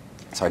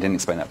 So I didn't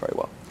explain that very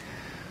well.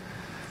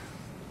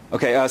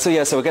 Okay,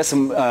 so I guess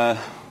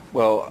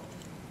well,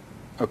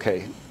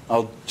 okay,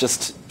 I'll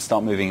just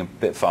start moving a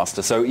bit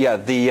faster. So yeah,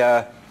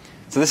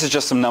 so this is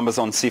just some numbers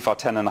on CFAR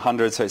 10 and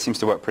 100, so it seems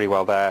to work pretty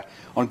well there.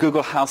 On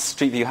Google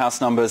Street View house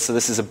numbers, so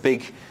this is a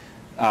big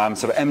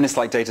sort of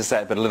MNIST-like data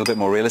set, but a little bit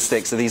more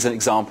realistic. So these are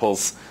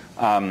examples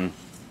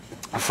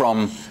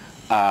from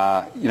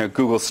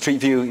Google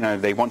Street View.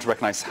 They want to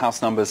recognize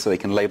house numbers so they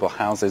can label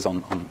houses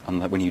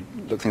when you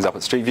look things up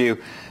at Street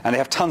View. And they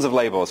have tons of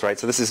labels, right?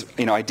 So this is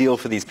ideal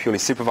for these purely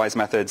supervised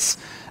methods.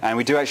 And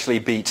we do actually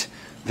beat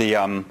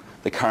the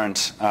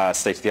current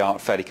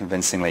state-of-the-art fairly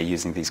convincingly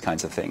using these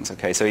kinds of things.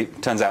 Okay, so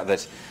it turns out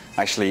that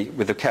actually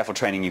with the careful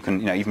training you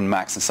can even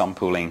max and sum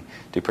pooling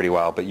do pretty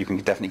well, but you can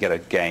definitely get a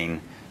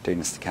gain doing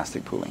the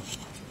stochastic pooling.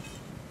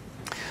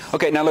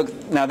 Okay,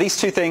 now these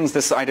two things,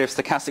 this idea of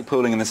stochastic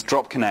pooling and this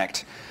drop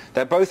connect,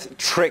 they're both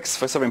tricks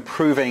for sort of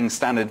improving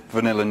standard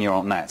vanilla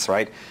neural nets,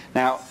 right?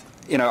 Now,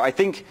 I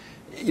think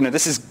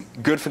this is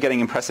good for getting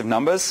impressive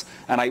numbers,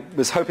 and I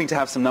was hoping to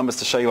have some numbers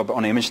to show you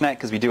on ImageNet,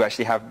 because we do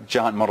actually have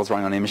giant models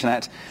running on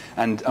ImageNet,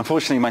 and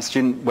unfortunately my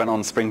student went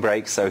on spring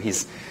break, so he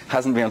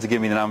hasn't been able to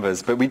give me the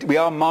numbers, but we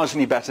are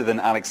marginally better than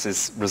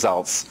Alex's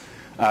results,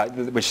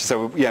 we're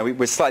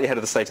slightly ahead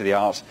of the state of the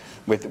art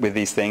with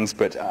these things,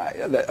 but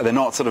they're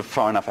not sort of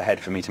far enough ahead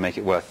for me to make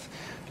it worth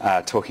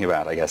talking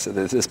about, I guess, at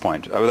this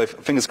point. Although,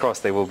 fingers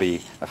crossed, they will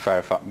be a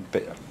fair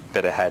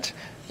bit ahead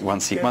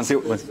once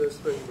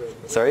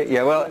sorry?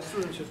 Yeah, well,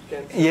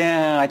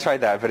 yeah, I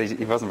tried that, but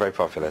he wasn't very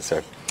popular,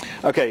 so.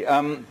 Okay,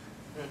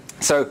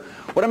 so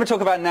what I'm going to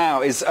talk about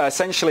now is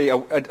essentially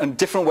a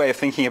different way of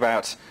thinking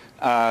about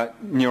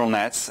neural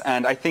nets,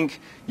 and I think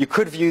you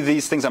could view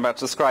these things I'm about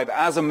to describe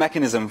as a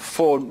mechanism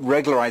for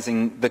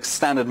regularizing the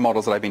standard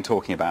models that I've been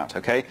talking about,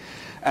 okay?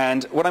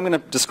 And what I'm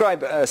going to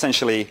describe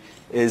essentially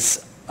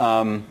is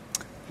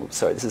oops,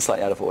 sorry, this is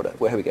slightly out of order.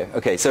 Here we go.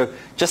 Okay, so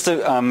just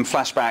to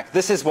flash back,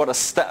 this is what a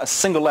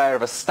single layer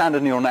of a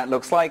standard neural net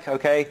looks like,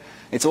 okay?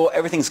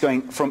 Everything's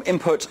going from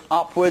input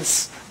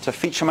upwards to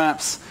feature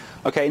maps.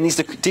 Okay, in these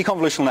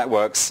deconvolutional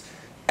networks,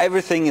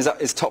 everything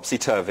is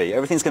topsy-turvy.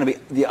 Everything's going to be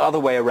the other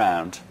way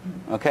around,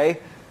 okay?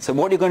 So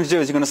what you're going to do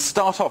is you're going to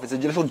start off, it's a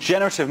little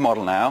generative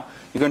model now.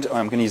 I'm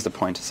going to use the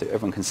pointer so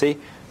everyone can see.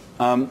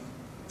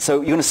 So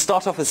you're going to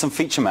start off with some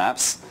feature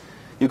maps.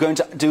 You're going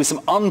to do some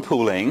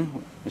unpooling,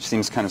 which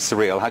seems kind of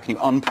surreal. How can you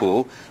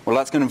unpool? Well,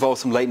 that's going to involve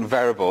some latent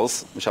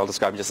variables, which I'll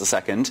describe in just a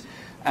second.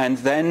 And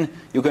then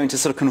you're going to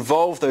sort of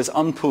convolve those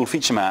unpooled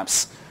feature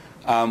maps,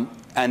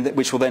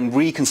 which will then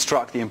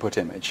reconstruct the input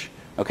image.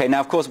 Okay, now,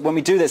 of course, when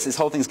we do this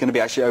whole thing is going to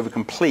be actually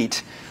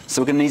over-complete. So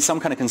we're going to need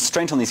some kind of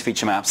constraint on these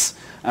feature maps,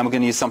 and we're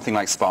going to use something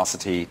like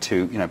sparsity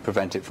to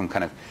prevent it from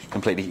kind of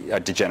completely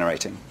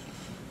degenerating.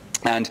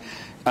 And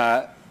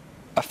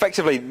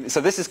effectively, so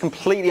this is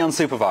completely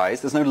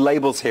unsupervised. There's no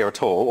labels here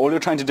at all. All you're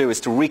trying to do is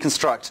to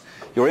reconstruct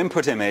your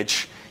input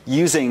image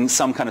using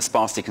some kind of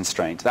sparsity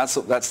constraint. That's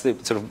the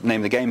sort of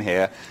name of the game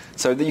here.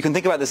 So that you can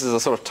think about this as a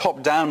sort of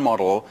top-down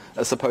model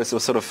as opposed to a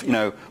sort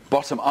of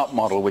bottom-up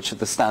model, which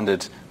the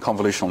standard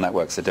convolutional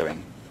networks are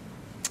doing.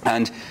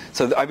 And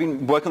so I've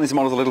been working on these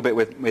models a little bit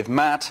with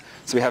Matt.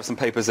 So we have some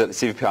papers at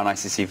CVPR and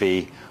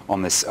ICCV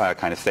on this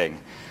kind of thing.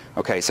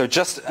 Okay, so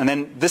and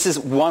then this is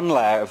one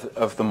layer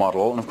of the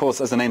model, and of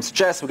course, as the name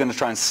suggests, we're going to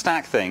try and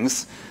stack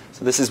things.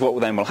 So this is what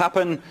then will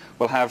happen.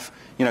 We'll have,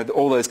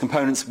 all those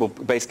components will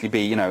basically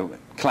be,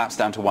 collapsed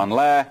down to one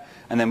layer,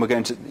 and then we're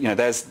going to,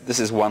 this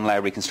is one layer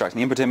reconstructing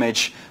the input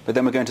image, but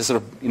then we're going to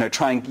sort of,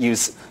 try and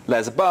use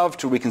layers above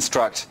to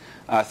reconstruct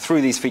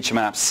through these feature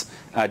maps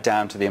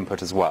down to the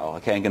input as well.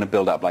 Okay, I'm going to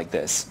build up like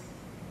this.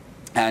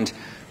 And,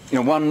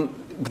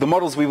 the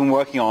models we've been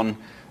working on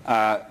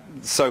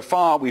so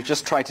far, we've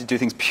just tried to do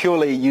things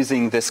purely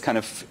using this kind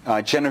of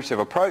generative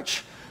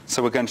approach.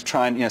 So we're going to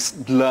try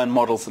and learn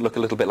models that look a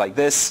little bit like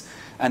this.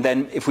 And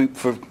then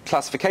for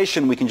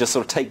classification, we can just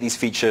sort of take these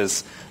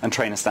features and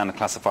train a standard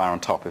classifier on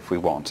top if we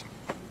want.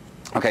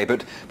 Okay,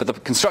 but the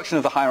construction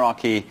of the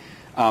hierarchy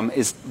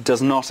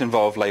does not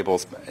involve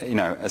labels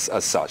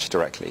as such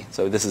directly.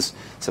 So this is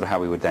sort of how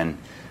we would then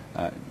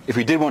if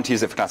we did want to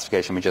use it for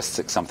classification, we just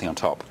stick something on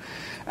top.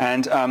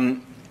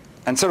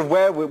 And sort of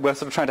where we're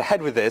sort of trying to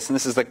head with this, and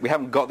this is like we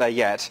haven't got there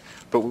yet,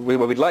 but where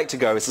we'd like to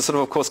go is to sort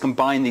of course,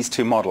 combine these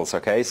two models,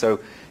 okay? So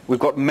we've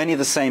got many of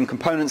the same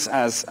components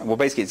as, well,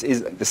 basically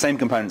it's the same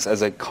components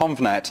as a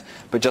convnet,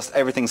 but just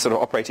everything sort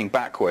of operating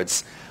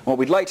backwards. And what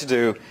we'd like to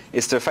do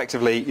is to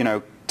effectively,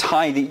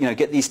 tie the,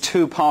 get these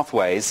two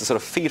pathways, the sort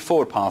of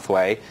feed-forward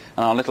pathway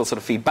and our little sort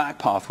of feedback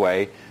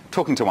pathway,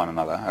 talking to one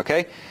another,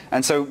 okay?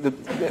 And so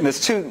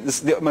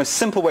the most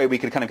simple way we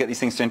could kind of get these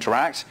things to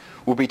interact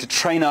would be to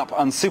train up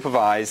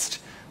unsupervised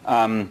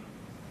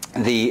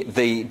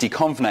the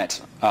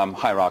deconvnet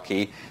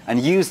hierarchy and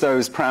use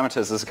those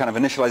parameters as a kind of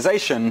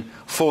initialization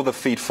for the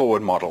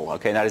feed-forward model,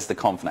 okay? That is the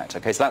convnet,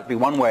 okay? So that would be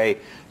one way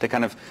to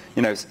kind of,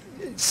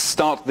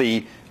 start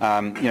the,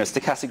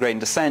 stochastic gradient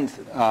descent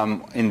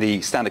in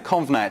the standard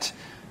convnet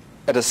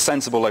at a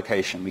sensible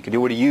location. We could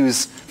already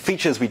use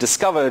features we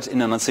discovered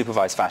in an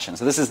unsupervised fashion.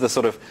 So this is the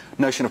sort of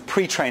notion of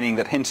pre-training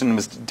that Hinton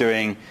has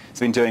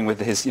been doing with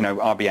his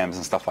RBMs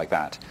and stuff like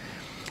that.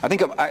 I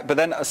think, but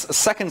then a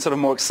second sort of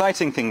more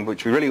exciting thing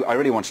which I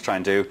really want to try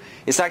and do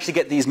is to actually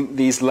get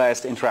these layers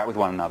to interact with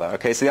one another.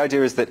 Okay, so the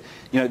idea is that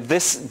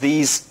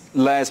these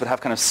layers would have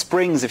kind of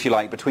springs, if you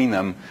like, between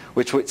them.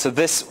 So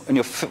this, when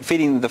you're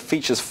feeding the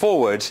features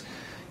forward,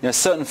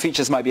 certain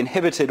features might be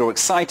inhibited or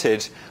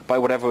excited by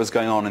whatever was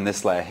going on in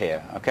this layer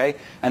here, okay?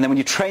 And then when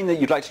you train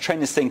you'd like to train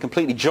this thing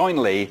completely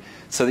jointly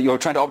so that you're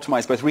trying to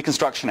optimize both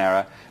reconstruction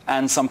error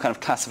and some kind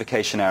of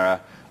classification error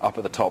up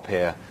at the top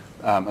here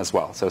as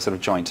well. So sort of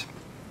a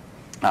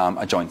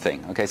joint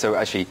thing, okay? So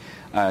actually,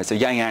 so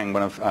Yang,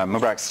 one of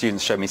Mubarak's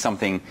students, showed me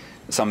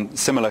some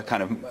similar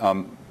kind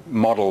of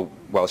model.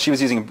 Well, she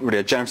was using really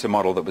a generative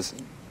model that was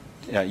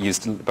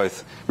used in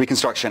both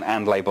reconstruction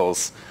and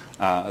labels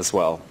as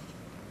well.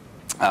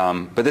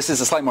 But this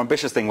is a slightly more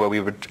ambitious thing where we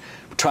would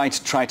try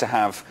to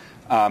have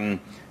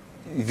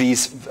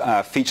these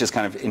features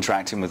kind of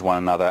interacting with one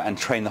another and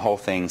train the whole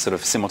thing sort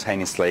of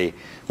simultaneously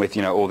with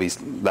all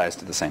these layers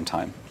at the same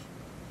time.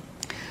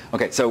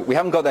 Okay, so we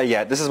haven't got there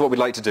yet. This is what we'd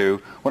like to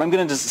do. What I'm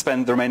going to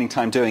spend the remaining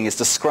time doing is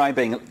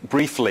describing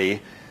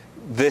briefly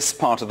this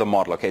part of the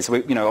model. Okay, so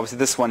obviously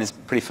this one is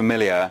pretty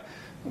familiar.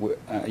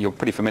 You're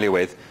pretty familiar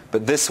with,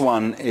 but this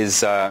one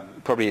is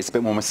probably it's a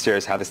bit more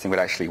mysterious how this thing would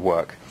actually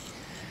work.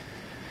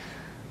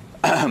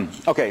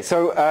 Okay,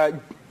 so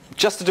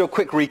just to do a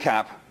quick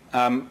recap,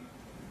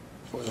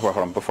 hold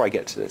on, before I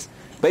get to this.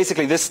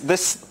 Basically, this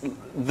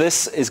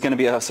is going to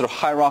be a sort of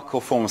hierarchical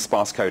form of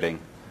sparse coding.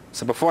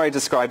 So before I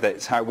describe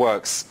that, how it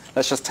works,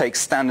 let's just take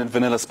standard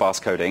vanilla sparse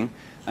coding,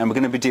 and we're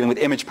going to be dealing with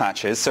image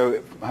patches.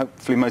 So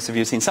hopefully most of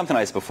you have seen something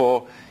like this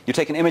before. You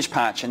take an image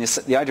patch, and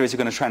the idea is you're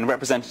going to try and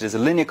represent it as a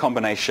linear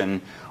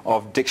combination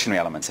of dictionary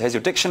elements. So here's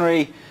your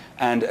dictionary,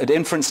 and at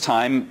inference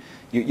time,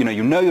 you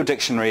know your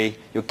dictionary,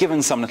 you're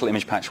given some little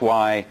image patch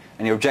Y,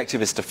 and your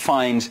objective is to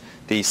find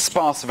the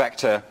sparse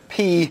vector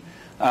P,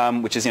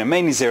 which is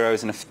mainly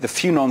zeros, and the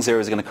few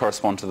non-zeros are going to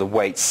correspond to the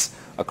weights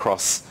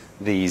across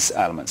these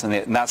elements.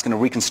 And that's going to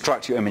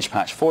reconstruct your image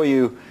patch for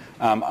you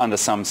under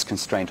some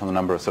constraint on the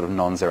number of sort of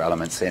non-zero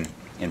elements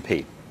in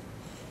P.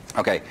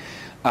 Okay,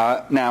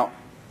 now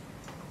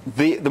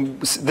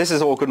this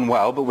is all good and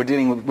well, but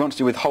we want to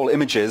do with whole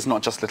images,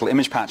 not just little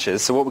image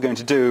patches. So what we're going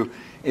to do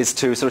is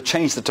to sort of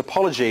change the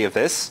topology of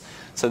this.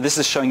 So this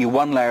is showing you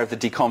one layer of the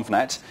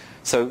deconvnet.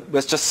 So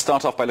let's just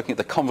start off by looking at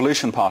the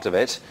convolution part of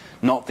it,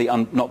 not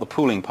the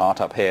pooling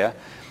part up here.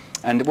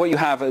 And what you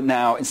have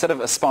now, instead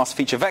of a sparse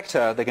feature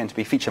vector, they're going to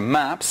be feature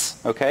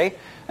maps, okay?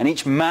 And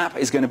each map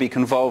is going to be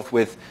convolved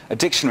with a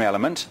dictionary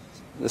element.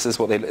 This is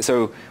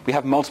so we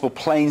have multiple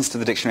planes to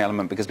the dictionary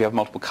element because we have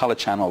multiple color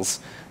channels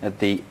in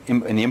the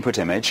input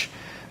image.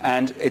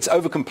 And it's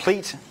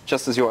overcomplete,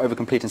 just as you're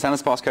overcomplete in standard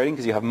sparse coding,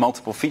 because you have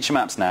multiple feature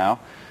maps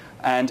now.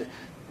 And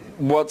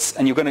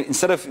you're going to,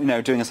 instead of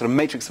doing a sort of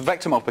matrix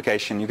vector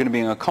multiplication, you're going to be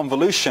in a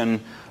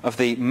convolution of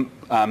the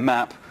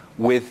map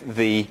with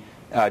the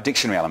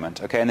dictionary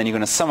element, okay? And then you're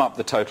going to sum up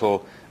the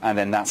total, and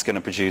then that's going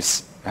to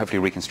produce, hopefully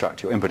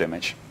reconstruct your input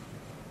image.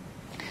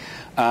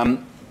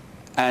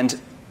 And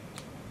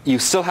you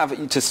still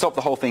have, to stop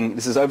the whole thing,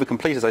 this is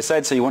overcomplete, as I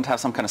said, so you want to have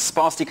some kind of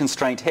sparsity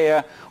constraint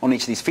here on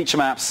each of these feature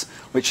maps,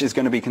 which is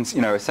going to be,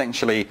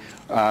 essentially,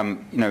 it's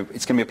going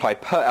to be applied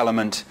per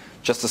element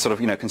just to sort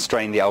of,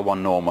 constrain the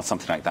L1 norm or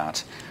something like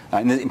that.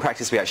 In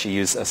practice, we actually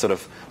use a sort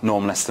of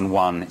norm less than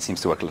 1. It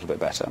seems to work a little bit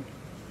better.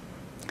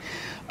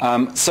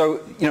 So,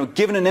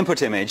 given an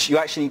input image, you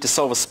actually need to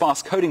solve a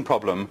sparse coding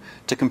problem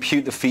to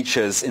compute the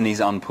features in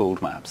these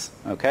unpooled maps,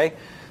 okay?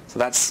 So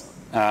that's,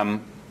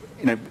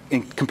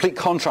 in complete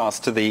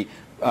contrast to the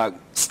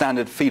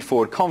standard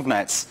feed-forward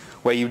convnets,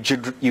 where you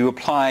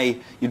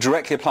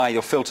directly apply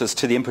your filters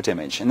to the input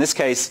image. In this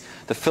case,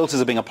 the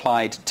filters are being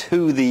applied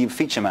to the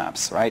feature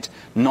maps, right?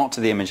 Not to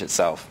the image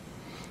itself.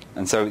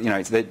 And so,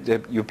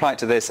 you apply it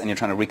to this, and you're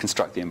trying to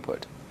reconstruct the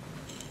input.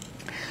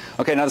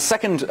 Okay, now the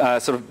second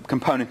sort of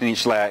component in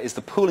each layer is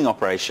the pooling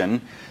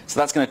operation. So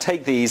that's going to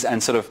take these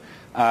and sort of,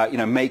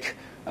 make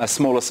a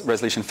smaller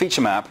resolution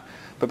feature map.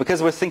 but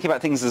because we're thinking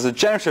about things as a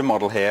generative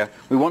model here,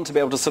 we want to be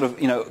able to sort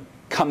of,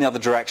 come the other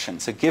direction.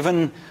 So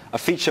given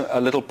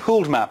a little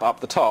pooled map up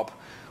the top,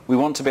 we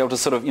want to be able to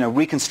sort of,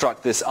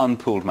 reconstruct this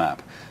unpooled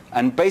map.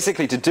 And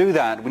basically to do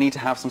that, we need to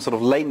have some sort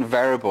of latent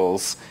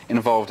variables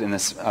involved in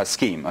this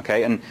scheme,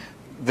 okay? And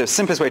the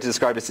simplest way to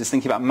describe this is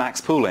thinking about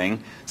max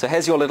pooling. So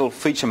here's your little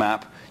feature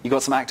map. You've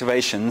got some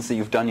activations that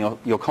you've done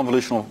your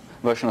convolutional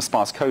version of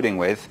sparse coding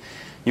with.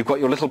 You've got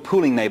your little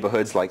pooling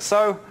neighborhoods like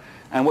so.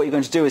 And what you're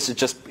going to do is to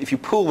just, if you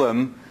pool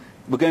them,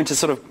 we're going to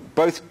sort of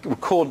both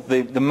record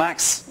the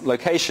max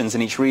locations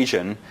in each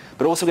region,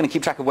 but also going to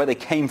keep track of where they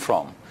came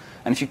from.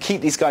 And if you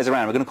keep these guys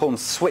around, we're going to call them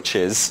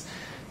switches.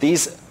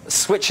 These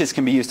switches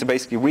can be used to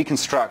basically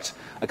reconstruct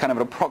a kind of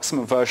an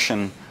approximate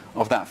version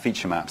of that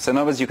feature map. So in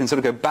other words, you can sort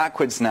of go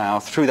backwards now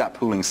through that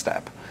pooling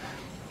step.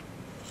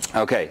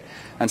 Okay,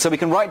 and so we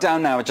can write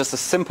down now just a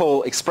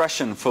simple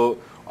expression for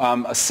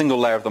a single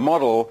layer of the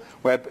model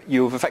where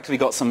you've effectively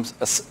got some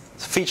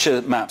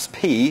feature maps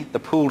P, the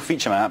pooled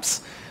feature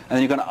maps, and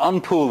then you're going to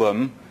unpool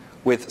them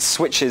with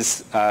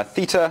switches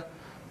theta.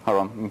 Hold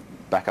on,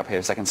 back up here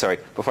a second, sorry,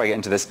 before I get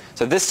into this.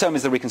 So this term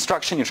is the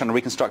reconstruction. You're trying to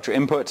reconstruct your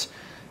input.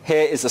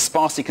 Here is the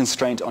sparsity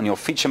constraint on your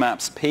feature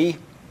maps P.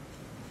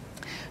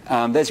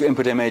 There's your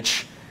input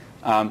image.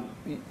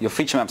 Your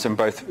feature maps are in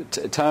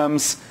both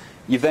terms.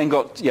 You've then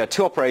got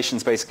two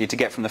operations basically to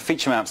get from the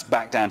feature maps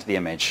back down to the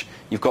image.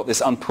 You've got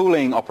this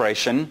unpooling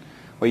operation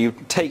where you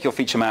take your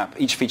feature map,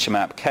 each feature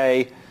map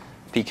K,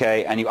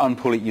 PK, and you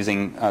unpool it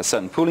using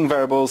certain pooling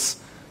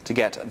variables to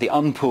get the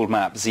unpooled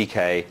map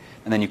ZK,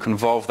 and then you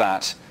convolve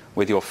that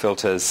with your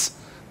filters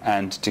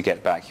and to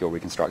get back your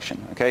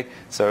reconstruction. Okay?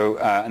 So,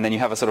 and then you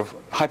have a sort of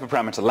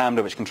hyperparameter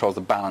lambda which controls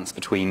the balance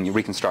between your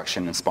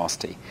reconstruction and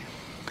sparsity.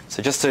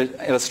 So just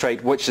to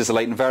illustrate which is a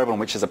latent variable and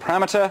which is a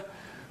parameter,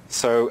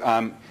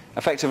 so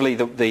effectively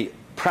the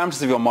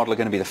parameters of your model are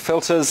going to be the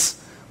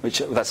filters,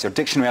 that's your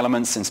dictionary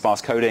elements in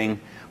sparse coding,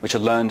 which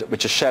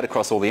are shared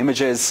across all the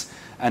images,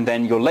 and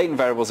then your latent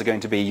variables are going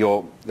to be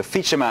the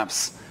feature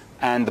maps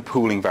and the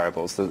pooling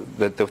variables,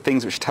 the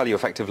things which tell you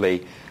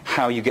effectively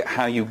how you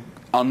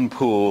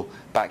unpool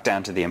back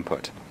down to the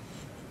input.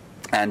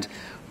 And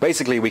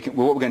basically what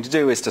we're going to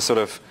do is to sort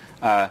of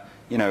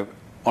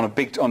on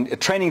a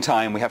training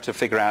time we have to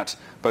figure out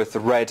both the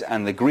red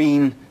and the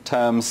green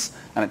terms,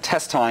 and at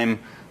test time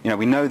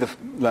we know the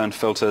learned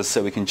filters,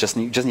 so we can just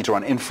need to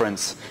run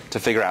inference to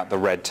figure out the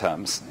red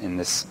terms in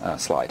this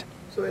slide.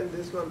 So in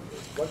this one,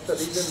 what's the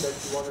reason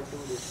that you want to do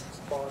this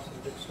sparse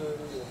and dictionary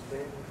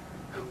and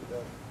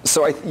then?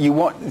 So you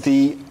want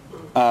the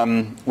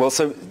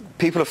so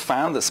people have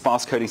found that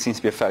sparse coding seems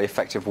to be a fairly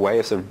effective way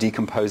of sort of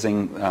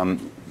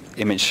decomposing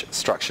image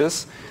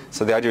structures.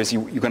 So the idea is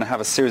you're going to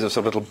have a series of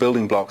sort of little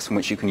building blocks from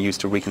which you can use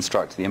to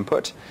reconstruct the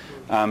input.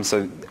 And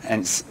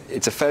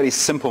it's a fairly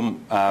simple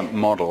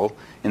model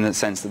in the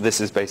sense that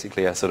this is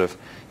basically a sort of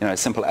a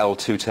simple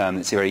L2 term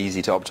that's very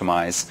easy to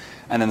optimize.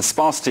 And then the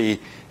sparsity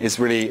is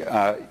really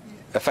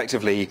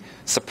effectively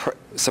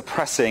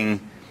suppressing.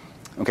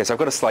 Okay, so I've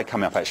got a slide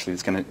coming up actually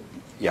that's going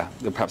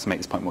to perhaps make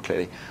this point more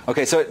clearly.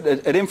 Okay, so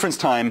at inference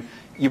time,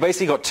 you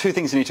basically got two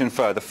things you need to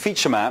infer: the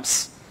feature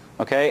maps,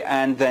 okay,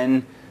 and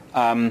then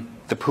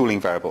the pooling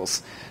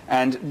variables.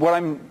 And what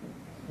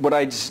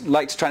I'd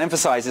like to try and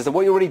emphasize is that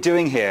what you're really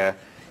doing here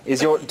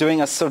is you're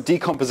doing a sort of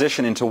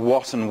decomposition into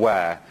what and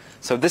where.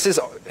 So this is,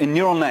 in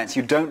neural nets,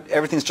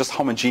 everything's just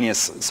homogeneous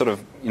sort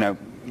of,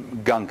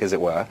 gunk, as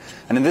it were.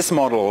 And in this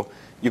model,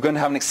 you're going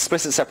to have an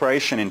explicit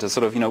separation into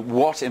sort of,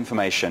 what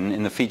information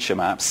in the feature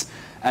maps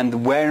and the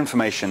where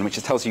information, which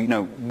tells you,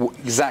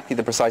 exactly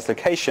the precise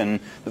location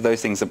that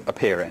those things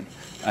appear in.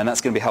 And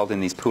that's going to be held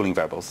in these pooling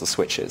variables, the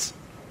switches.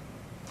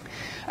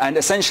 And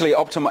essentially,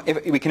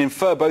 if we can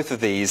infer both of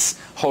these,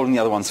 holding the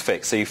other ones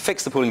fixed. So you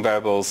fix the pooling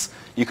variables,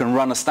 you can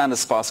run a standard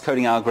sparse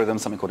coding algorithm,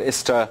 something called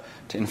ISTA,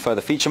 to infer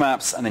the feature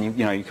maps, and then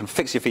you can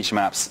fix your feature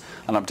maps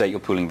and update your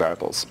pooling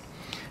variables.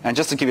 And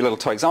just to give you a little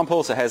toy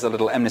example, so here's a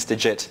little MNIST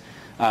digit.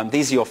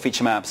 These are your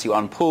feature maps. You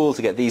unpool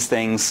to get these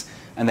things,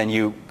 and then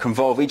you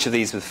convolve each of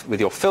these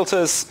with your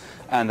filters,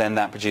 and then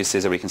that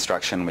produces a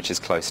reconstruction which is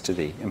close to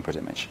the input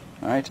image.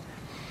 All right?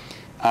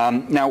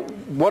 Now,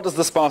 what does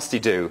the sparsity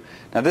do?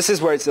 Now, this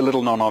is where it's a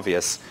little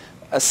non-obvious.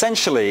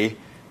 Essentially,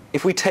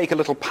 if we take a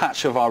little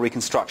patch of our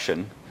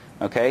reconstruction,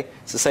 okay,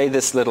 so say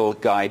this little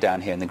guy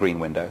down here in the green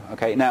window,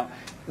 okay, now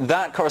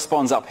that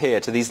corresponds up here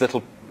to these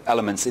little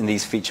elements in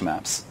these feature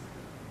maps,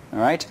 all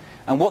right?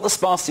 And what the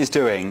sparsity is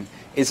doing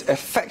is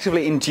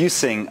effectively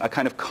inducing a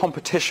kind of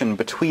competition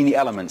between the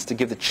elements to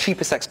give the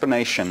cheapest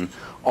explanation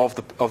of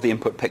the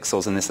input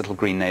pixels in this little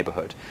green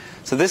neighborhood.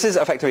 So this is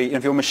effectively,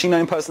 if you're a machine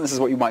learning person, this is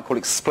what you might call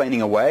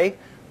explaining away,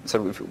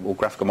 or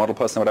graphical model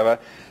person or whatever.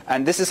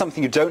 And this is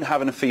something you don't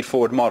have in a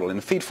feed-forward model. In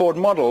a feed-forward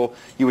model,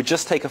 you would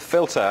just take a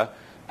filter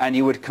and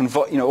you would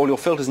convolve, all your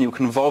filters, and you would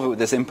convolve it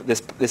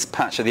with this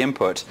patch of the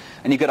input,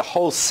 and you get a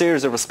whole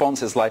series of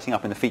responses lighting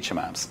up in the feature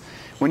maps.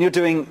 When you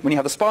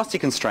have the sparsity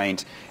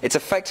constraint, it's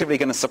effectively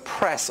going to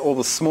suppress all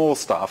the small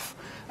stuff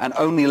and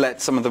only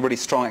let some of the really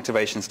strong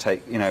activations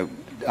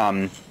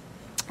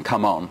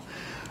come on.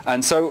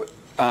 And so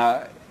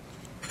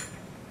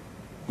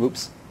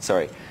Whoops,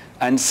 sorry.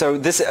 And so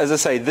this, as I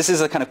say, this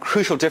is a kind of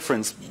crucial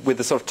difference with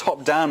the sort of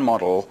top-down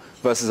model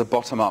versus a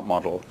bottom-up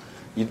model.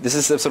 This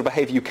is the sort of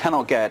behavior you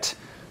cannot get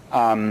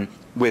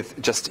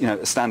with just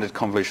a standard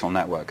convolutional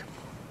network.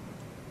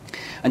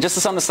 And just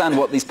to understand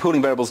what these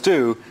pooling variables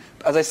do,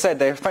 as I said,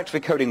 they're effectively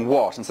coding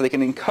what, and so they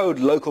can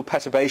encode local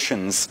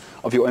perturbations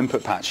of your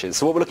input patches.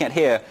 So what we're looking at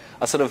here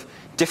are sort of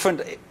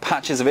different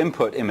patches of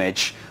input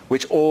image,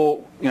 which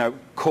all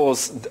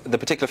cause the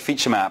particular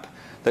feature map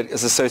that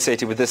is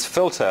associated with this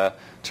filter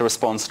to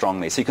respond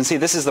strongly. So you can see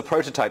this is the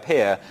prototype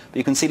here, but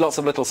you can see lots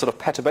of little sort of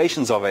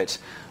perturbations of it,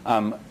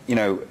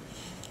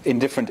 in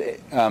different.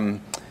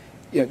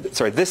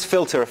 This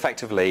filter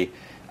effectively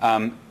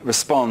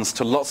responds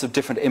to lots of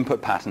different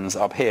input patterns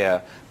up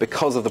here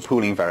because of the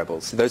pooling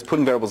variables. So those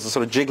pooling variables are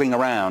sort of jiggling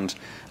around,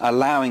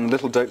 allowing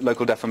little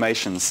local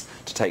deformations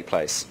to take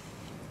place,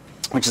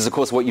 which is of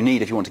course what you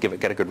need if you want to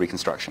get a good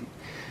reconstruction.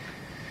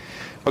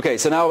 Okay,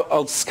 so now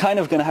I'll kind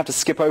of going to have to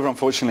skip over,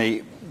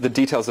 unfortunately, the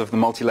details of the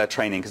multi-layer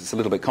training because it's a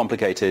little bit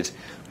complicated.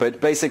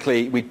 But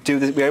basically, we're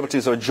able to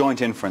do sort of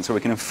joint inference, so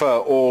we can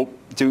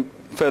do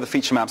further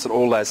feature maps at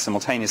all layers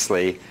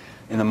simultaneously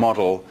in the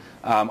model,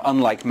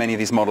 unlike many of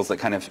these models that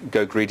kind of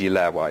go greedy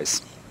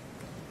layer-wise.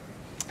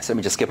 So let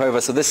me just skip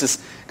over. So this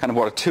is kind of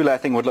what a two-layer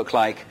thing would look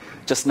like.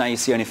 Just now you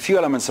see only a few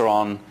elements are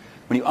on.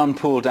 When you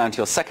unpool down to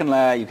your second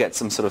layer, you get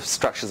some sort of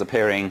structures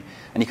appearing.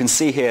 And you can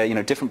see here,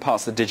 different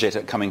parts of the digit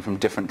are coming from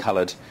different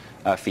colored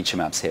feature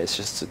maps here. It's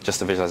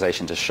just a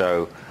visualization to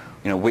show,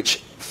 which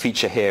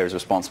feature here is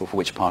responsible for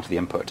which part of the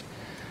input.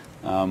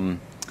 I'll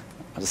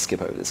just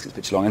skip over this because it's a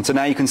bit too long. And so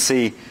now you can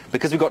see,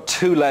 because we've got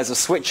two layers of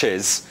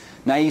switches,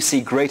 now you see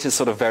greater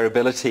sort of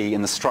variability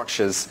in the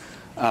structures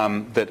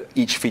that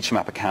each feature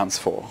map accounts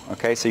for.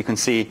 Okay, so you can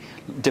see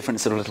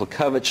different sort of little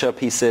curvature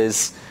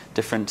pieces,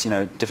 different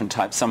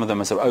types. Some of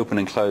them are sort of open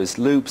and closed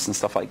loops and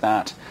stuff like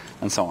that,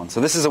 and so on.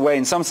 So this is a way,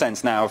 in some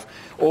sense, now of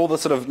all the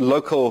sort of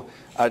local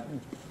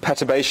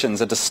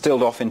perturbations are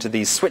distilled off into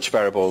these switch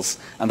variables,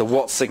 and the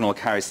Watt signal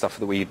carries stuff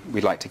that we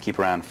like to keep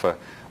around for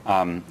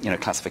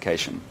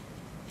classification.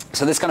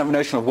 So this kind of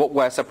notion of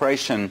Watt-wire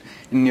separation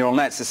in neural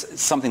nets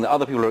is something that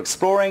other people are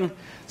exploring.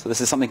 So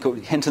this is something called,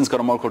 Hinton's got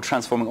a model called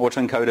transforming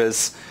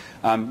autoencoders.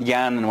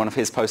 Jan and one of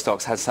his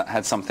postdocs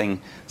had something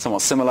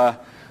somewhat similar.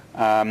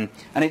 And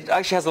it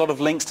actually has a lot of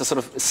links to sort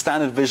of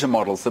standard vision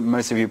models that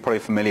most of you are probably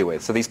familiar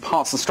with. So these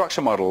parts and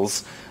structure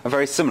models are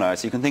very similar.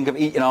 So you can think of,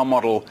 in our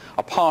model,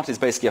 a part is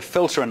basically a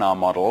filter in our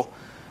model,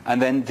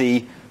 and then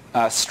the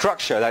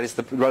structure, that is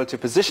the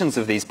relative positions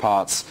of these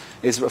parts,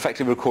 is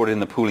effectively recorded in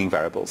the pooling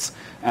variables.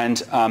 And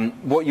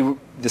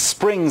the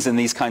springs in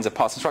these kinds of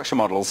parts and structure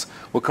models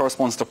will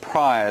correspond to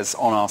priors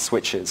on our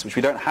switches, which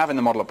we don't have in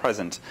the model at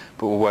present,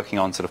 but we're working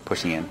on sort of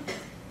putting in.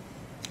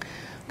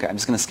 Okay, I'm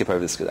just going to skip over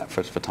this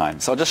for time.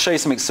 So I'll just show you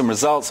some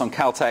results on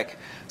Caltech.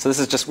 So this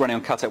is just running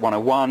on Caltech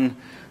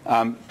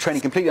 101,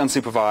 training completely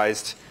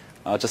unsupervised.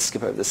 I'll just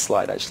skip over this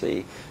slide,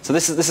 actually. So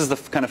this is the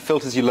kind of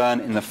filters you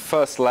learn in the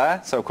first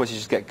layer. So of course you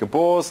just get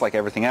Gabors like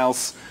everything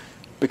else.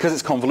 Because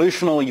it's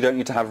convolutional, you don't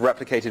need to have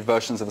replicated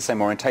versions of the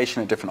same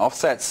orientation at different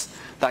offsets.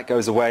 That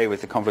goes away with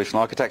the convolutional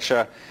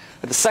architecture.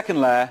 At the second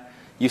layer,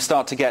 you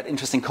start to get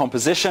interesting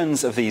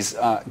compositions of these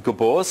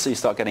Gabors. So you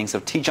start getting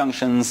sort of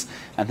T-junctions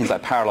and things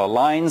like parallel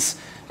lines.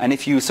 And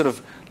if you sort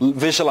of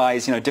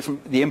visualize,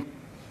 the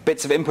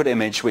bits of input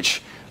image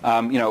which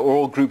are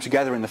all grouped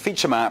together in the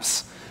feature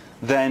maps,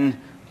 then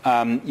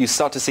you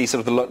start to see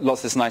sort of lots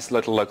of this nice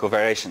local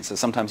variation. So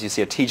sometimes you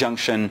see a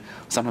T-junction,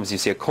 sometimes you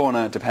see a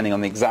corner, depending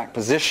on the exact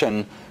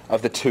position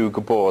of the two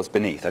Gabors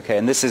beneath. Okay,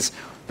 and this is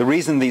the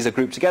reason these are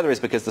grouped together is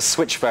because the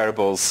switch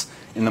variables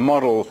in the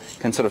model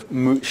can sort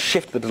of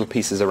shift the little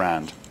pieces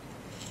around.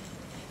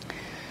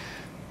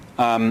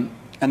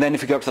 And then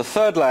if you go up to the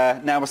third layer,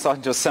 now we're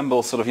starting to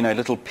assemble sort of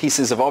little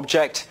pieces of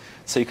object.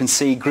 So you can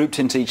see grouped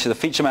into each of the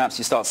feature maps,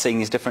 you start seeing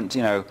these different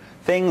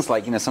things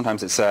like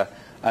sometimes it's a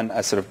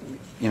sort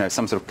of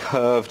some sort of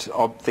curved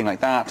thing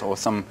like that, or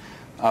some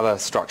other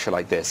structure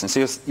like this. And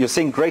so you're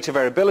seeing greater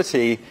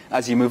variability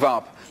as you move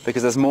up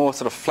because there's more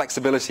sort of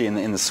flexibility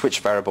in the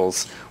switch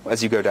variables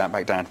as you go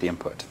back down to the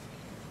input.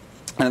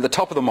 And at the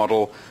top of the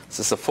model, this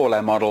is a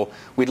 4-layer model,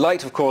 we'd like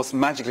to, of course,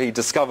 magically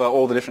discover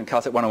all the different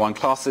Caltech 101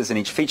 classes in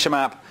each feature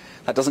map.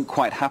 That doesn't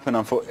quite happen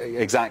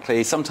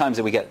exactly. Sometimes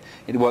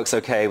it works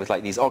okay with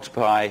like these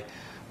octopi,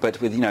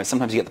 but with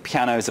sometimes you get the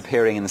pianos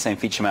appearing in the same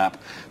feature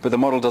map, but the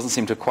model doesn't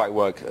seem to quite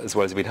work as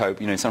well as we'd hope.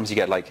 Sometimes you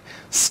get like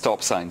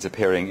stop signs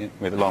appearing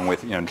along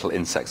with little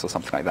insects or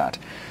something like that.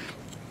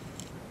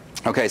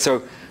 Okay,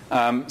 so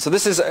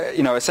this is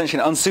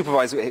essentially an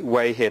unsupervised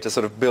way here to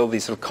sort of build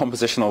these sort of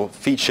compositional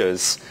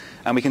features,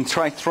 and we can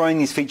try throwing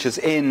these features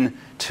in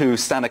to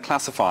standard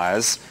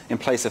classifiers in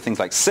place of things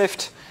like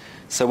SIFT.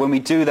 So when we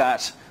do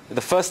that,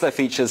 the first layer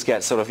features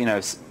get sort of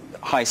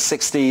high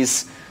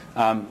 60s.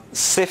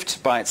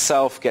 SIFT by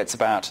itself gets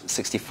about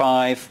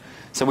 65.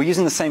 So we're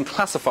using the same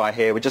classifier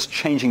here, we're just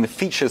changing the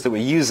features that we're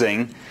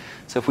using.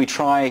 So if we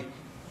try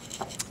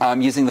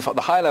using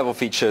the higher level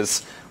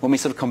features, when we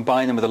sort of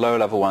combine them with the lower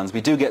level ones,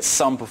 we do get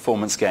some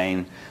performance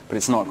gain, but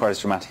it's not quite as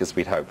dramatic as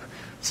we'd hope.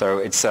 So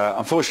it's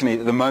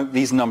unfortunately,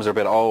 these numbers are a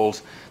bit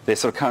old. The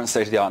sort of current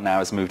state of the art now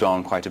has moved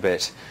on quite a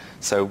bit.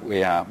 So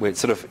we're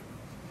sort of,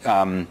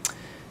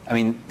 I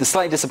mean, the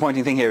slightly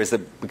disappointing thing here is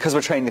that because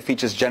we're training the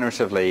features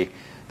generatively,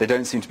 they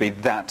don't seem to be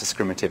that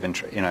discriminative,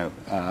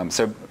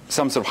 so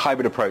some sort of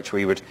hybrid approach where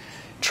you would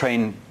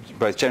train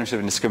both generative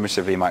and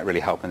discriminatively might really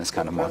help in this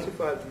kind of model.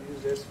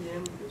 Use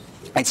SVM?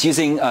 It's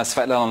using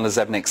Svetlana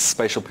Lazebnik's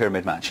spatial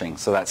pyramid matching.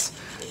 So that's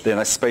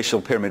the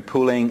spatial pyramid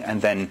pooling,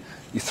 and then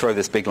you throw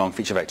this big long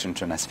feature vector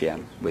into an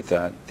SVM with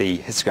the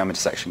histogram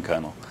intersection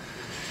kernel.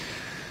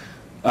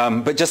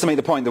 But just to make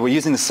the point that we're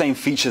using the same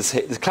features,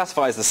 the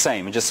classifier is the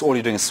same, and just all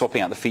you're doing is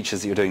swapping out the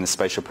features that you're doing the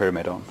spatial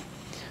pyramid on.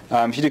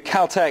 If you do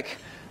Caltech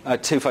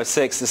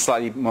 256, it's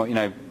slightly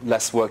more,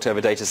 less worked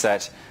over data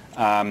set.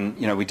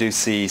 We do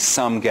see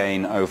some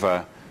gain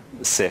over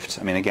SIFT.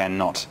 I mean, again,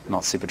 not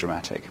super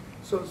dramatic.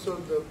 So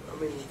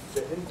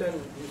the intent,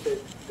 you said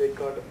they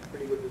got a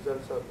pretty good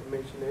results on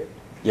image net.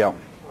 Yeah.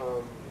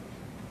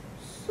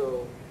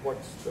 So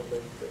what's the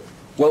link there?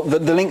 Well,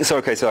 the link, so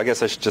I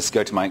guess I should just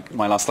go to my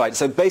last slide.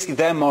 So basically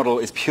their model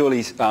is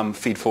purely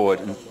feed forward,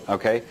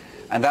 okay?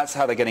 And that's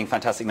how they're getting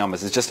fantastic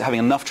numbers, is just having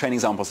enough training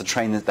examples to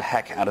train the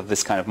heck out of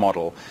this kind of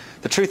model.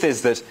 The truth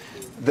is that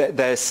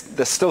they're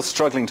still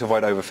struggling to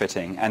avoid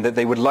overfitting, and that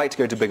they would like to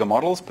go to bigger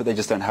models, but they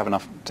just don't have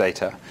enough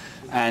data.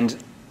 And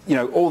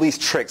all these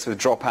tricks with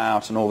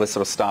dropout and all this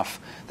sort of stuff,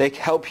 they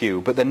help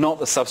you, but they're not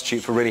the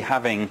substitute for really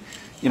having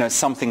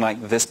something like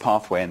this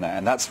pathway in there.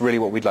 And that's really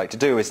what we'd like to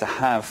do, is to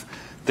have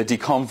the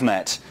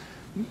deconvnet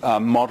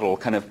model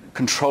kind of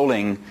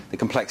controlling the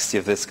complexity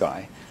of this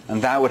guy.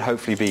 And that would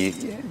hopefully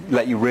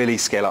let you really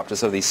scale up to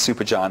sort of these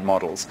super giant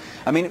models.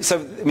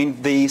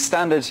 The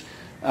standard,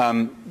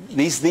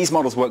 these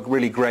models work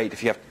really great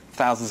if you have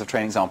thousands of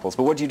training examples.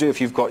 But what do you do if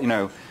you've got,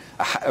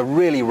 a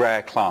really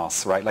rare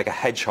class, right, like a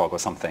hedgehog or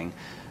something?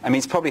 I mean,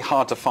 it's probably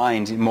hard to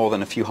find more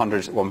than a few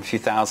hundred or a few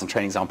thousand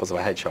training examples of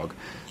a hedgehog.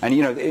 And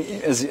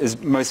as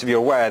most of you are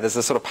aware, there's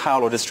a sort of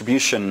power law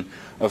distribution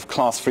of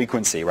class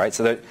frequency, right?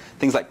 So that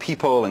things like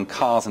people and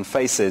cars and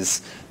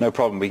faces, no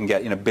problem, we can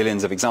get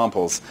billions of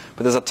examples.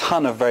 But there's a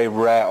ton of very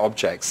rare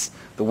objects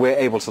that we're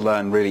able to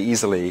learn really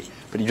easily,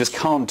 but you just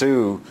can't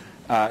do,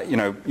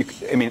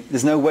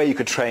 there's no way you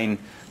could train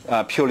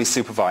purely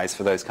supervised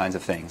for those kinds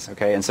of things,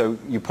 okay? And so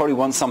you probably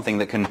want something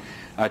that can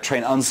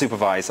train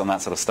unsupervised on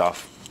that sort of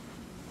stuff.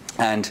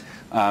 And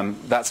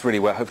that's really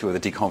where hopefully where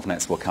the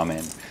deconvnets will come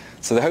in.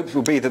 So the hope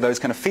will be that those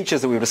kind of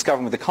features that we were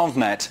discovering with the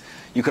convnet,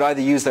 you could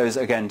either use those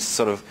again to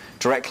sort of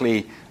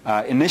directly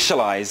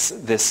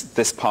initialize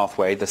this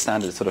pathway, the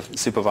standard sort of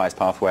supervised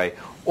pathway,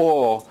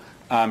 or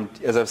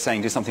as I was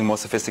saying, do something more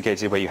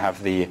sophisticated where you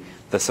have the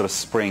sort of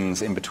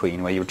springs in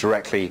between, where you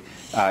directly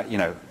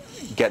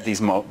get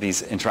these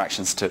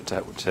interactions to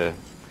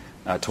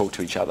talk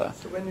to each other.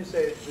 So when you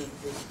say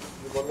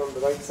the one on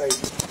the right side,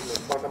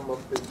 bottom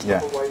of this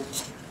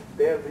supervised,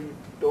 there we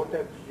don't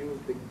have to use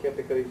the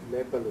categories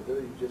label,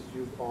 you just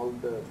use all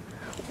the...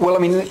 Well, I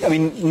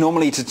mean,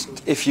 normally,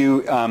 if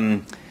you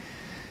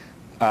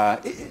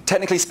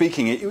technically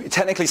speaking,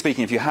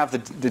 if you have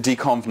the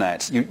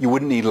deconvnet, you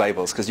wouldn't need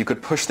labels, because you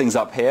could push things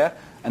up here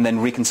and then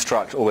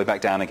reconstruct all the way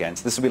back down again.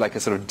 So this would be like a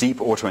sort of deep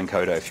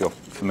autoencoder, if you're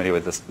familiar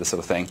with this sort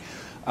of thing.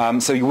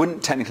 So you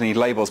wouldn't technically need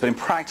labels, but in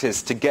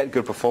practice, to get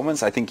good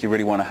performance, I think you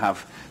really want to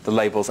have the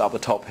labels up the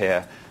top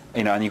here,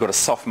 and you've got a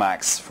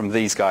softmax from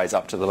these guys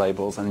up to the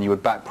labels, and then you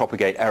would back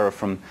propagate error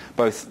from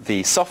both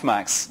the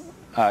softmax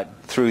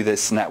through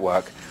this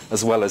network,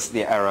 as well as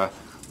the error,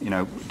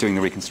 doing the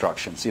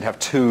reconstruction. So you'd have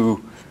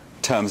two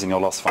terms in your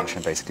loss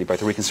function, basically,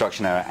 both a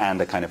reconstruction error and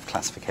a kind of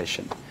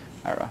classification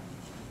error.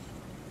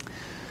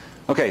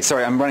 Okay,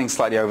 sorry, I'm running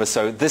slightly over,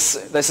 so this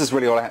is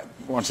really all I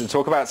wanted to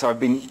talk about. So I've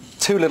been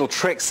two little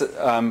tricks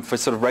for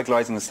sort of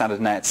regularizing the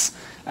standard nets,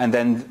 and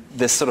then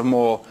this sort of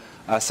more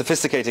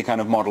sophisticated kind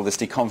of model, this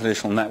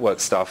deconvolutional network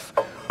stuff,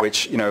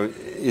 which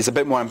is a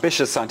bit more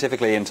ambitious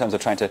scientifically in terms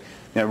of trying to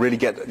really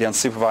get the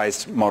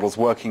unsupervised models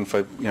working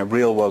for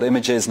real world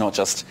images, not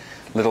just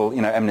little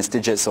MNIST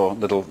digits or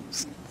little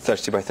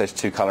 32 by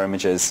 32 color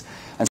images.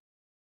 And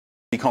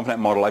the deconvnet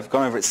model, I've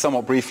gone over it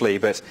somewhat briefly,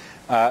 but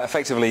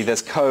effectively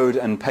there's code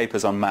and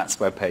papers on Matt's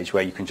webpage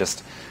where you can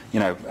just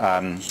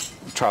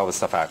try all this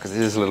stuff out, because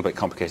it is a little bit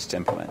complicated to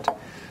implement.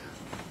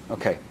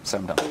 Okay, so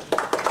I'm done.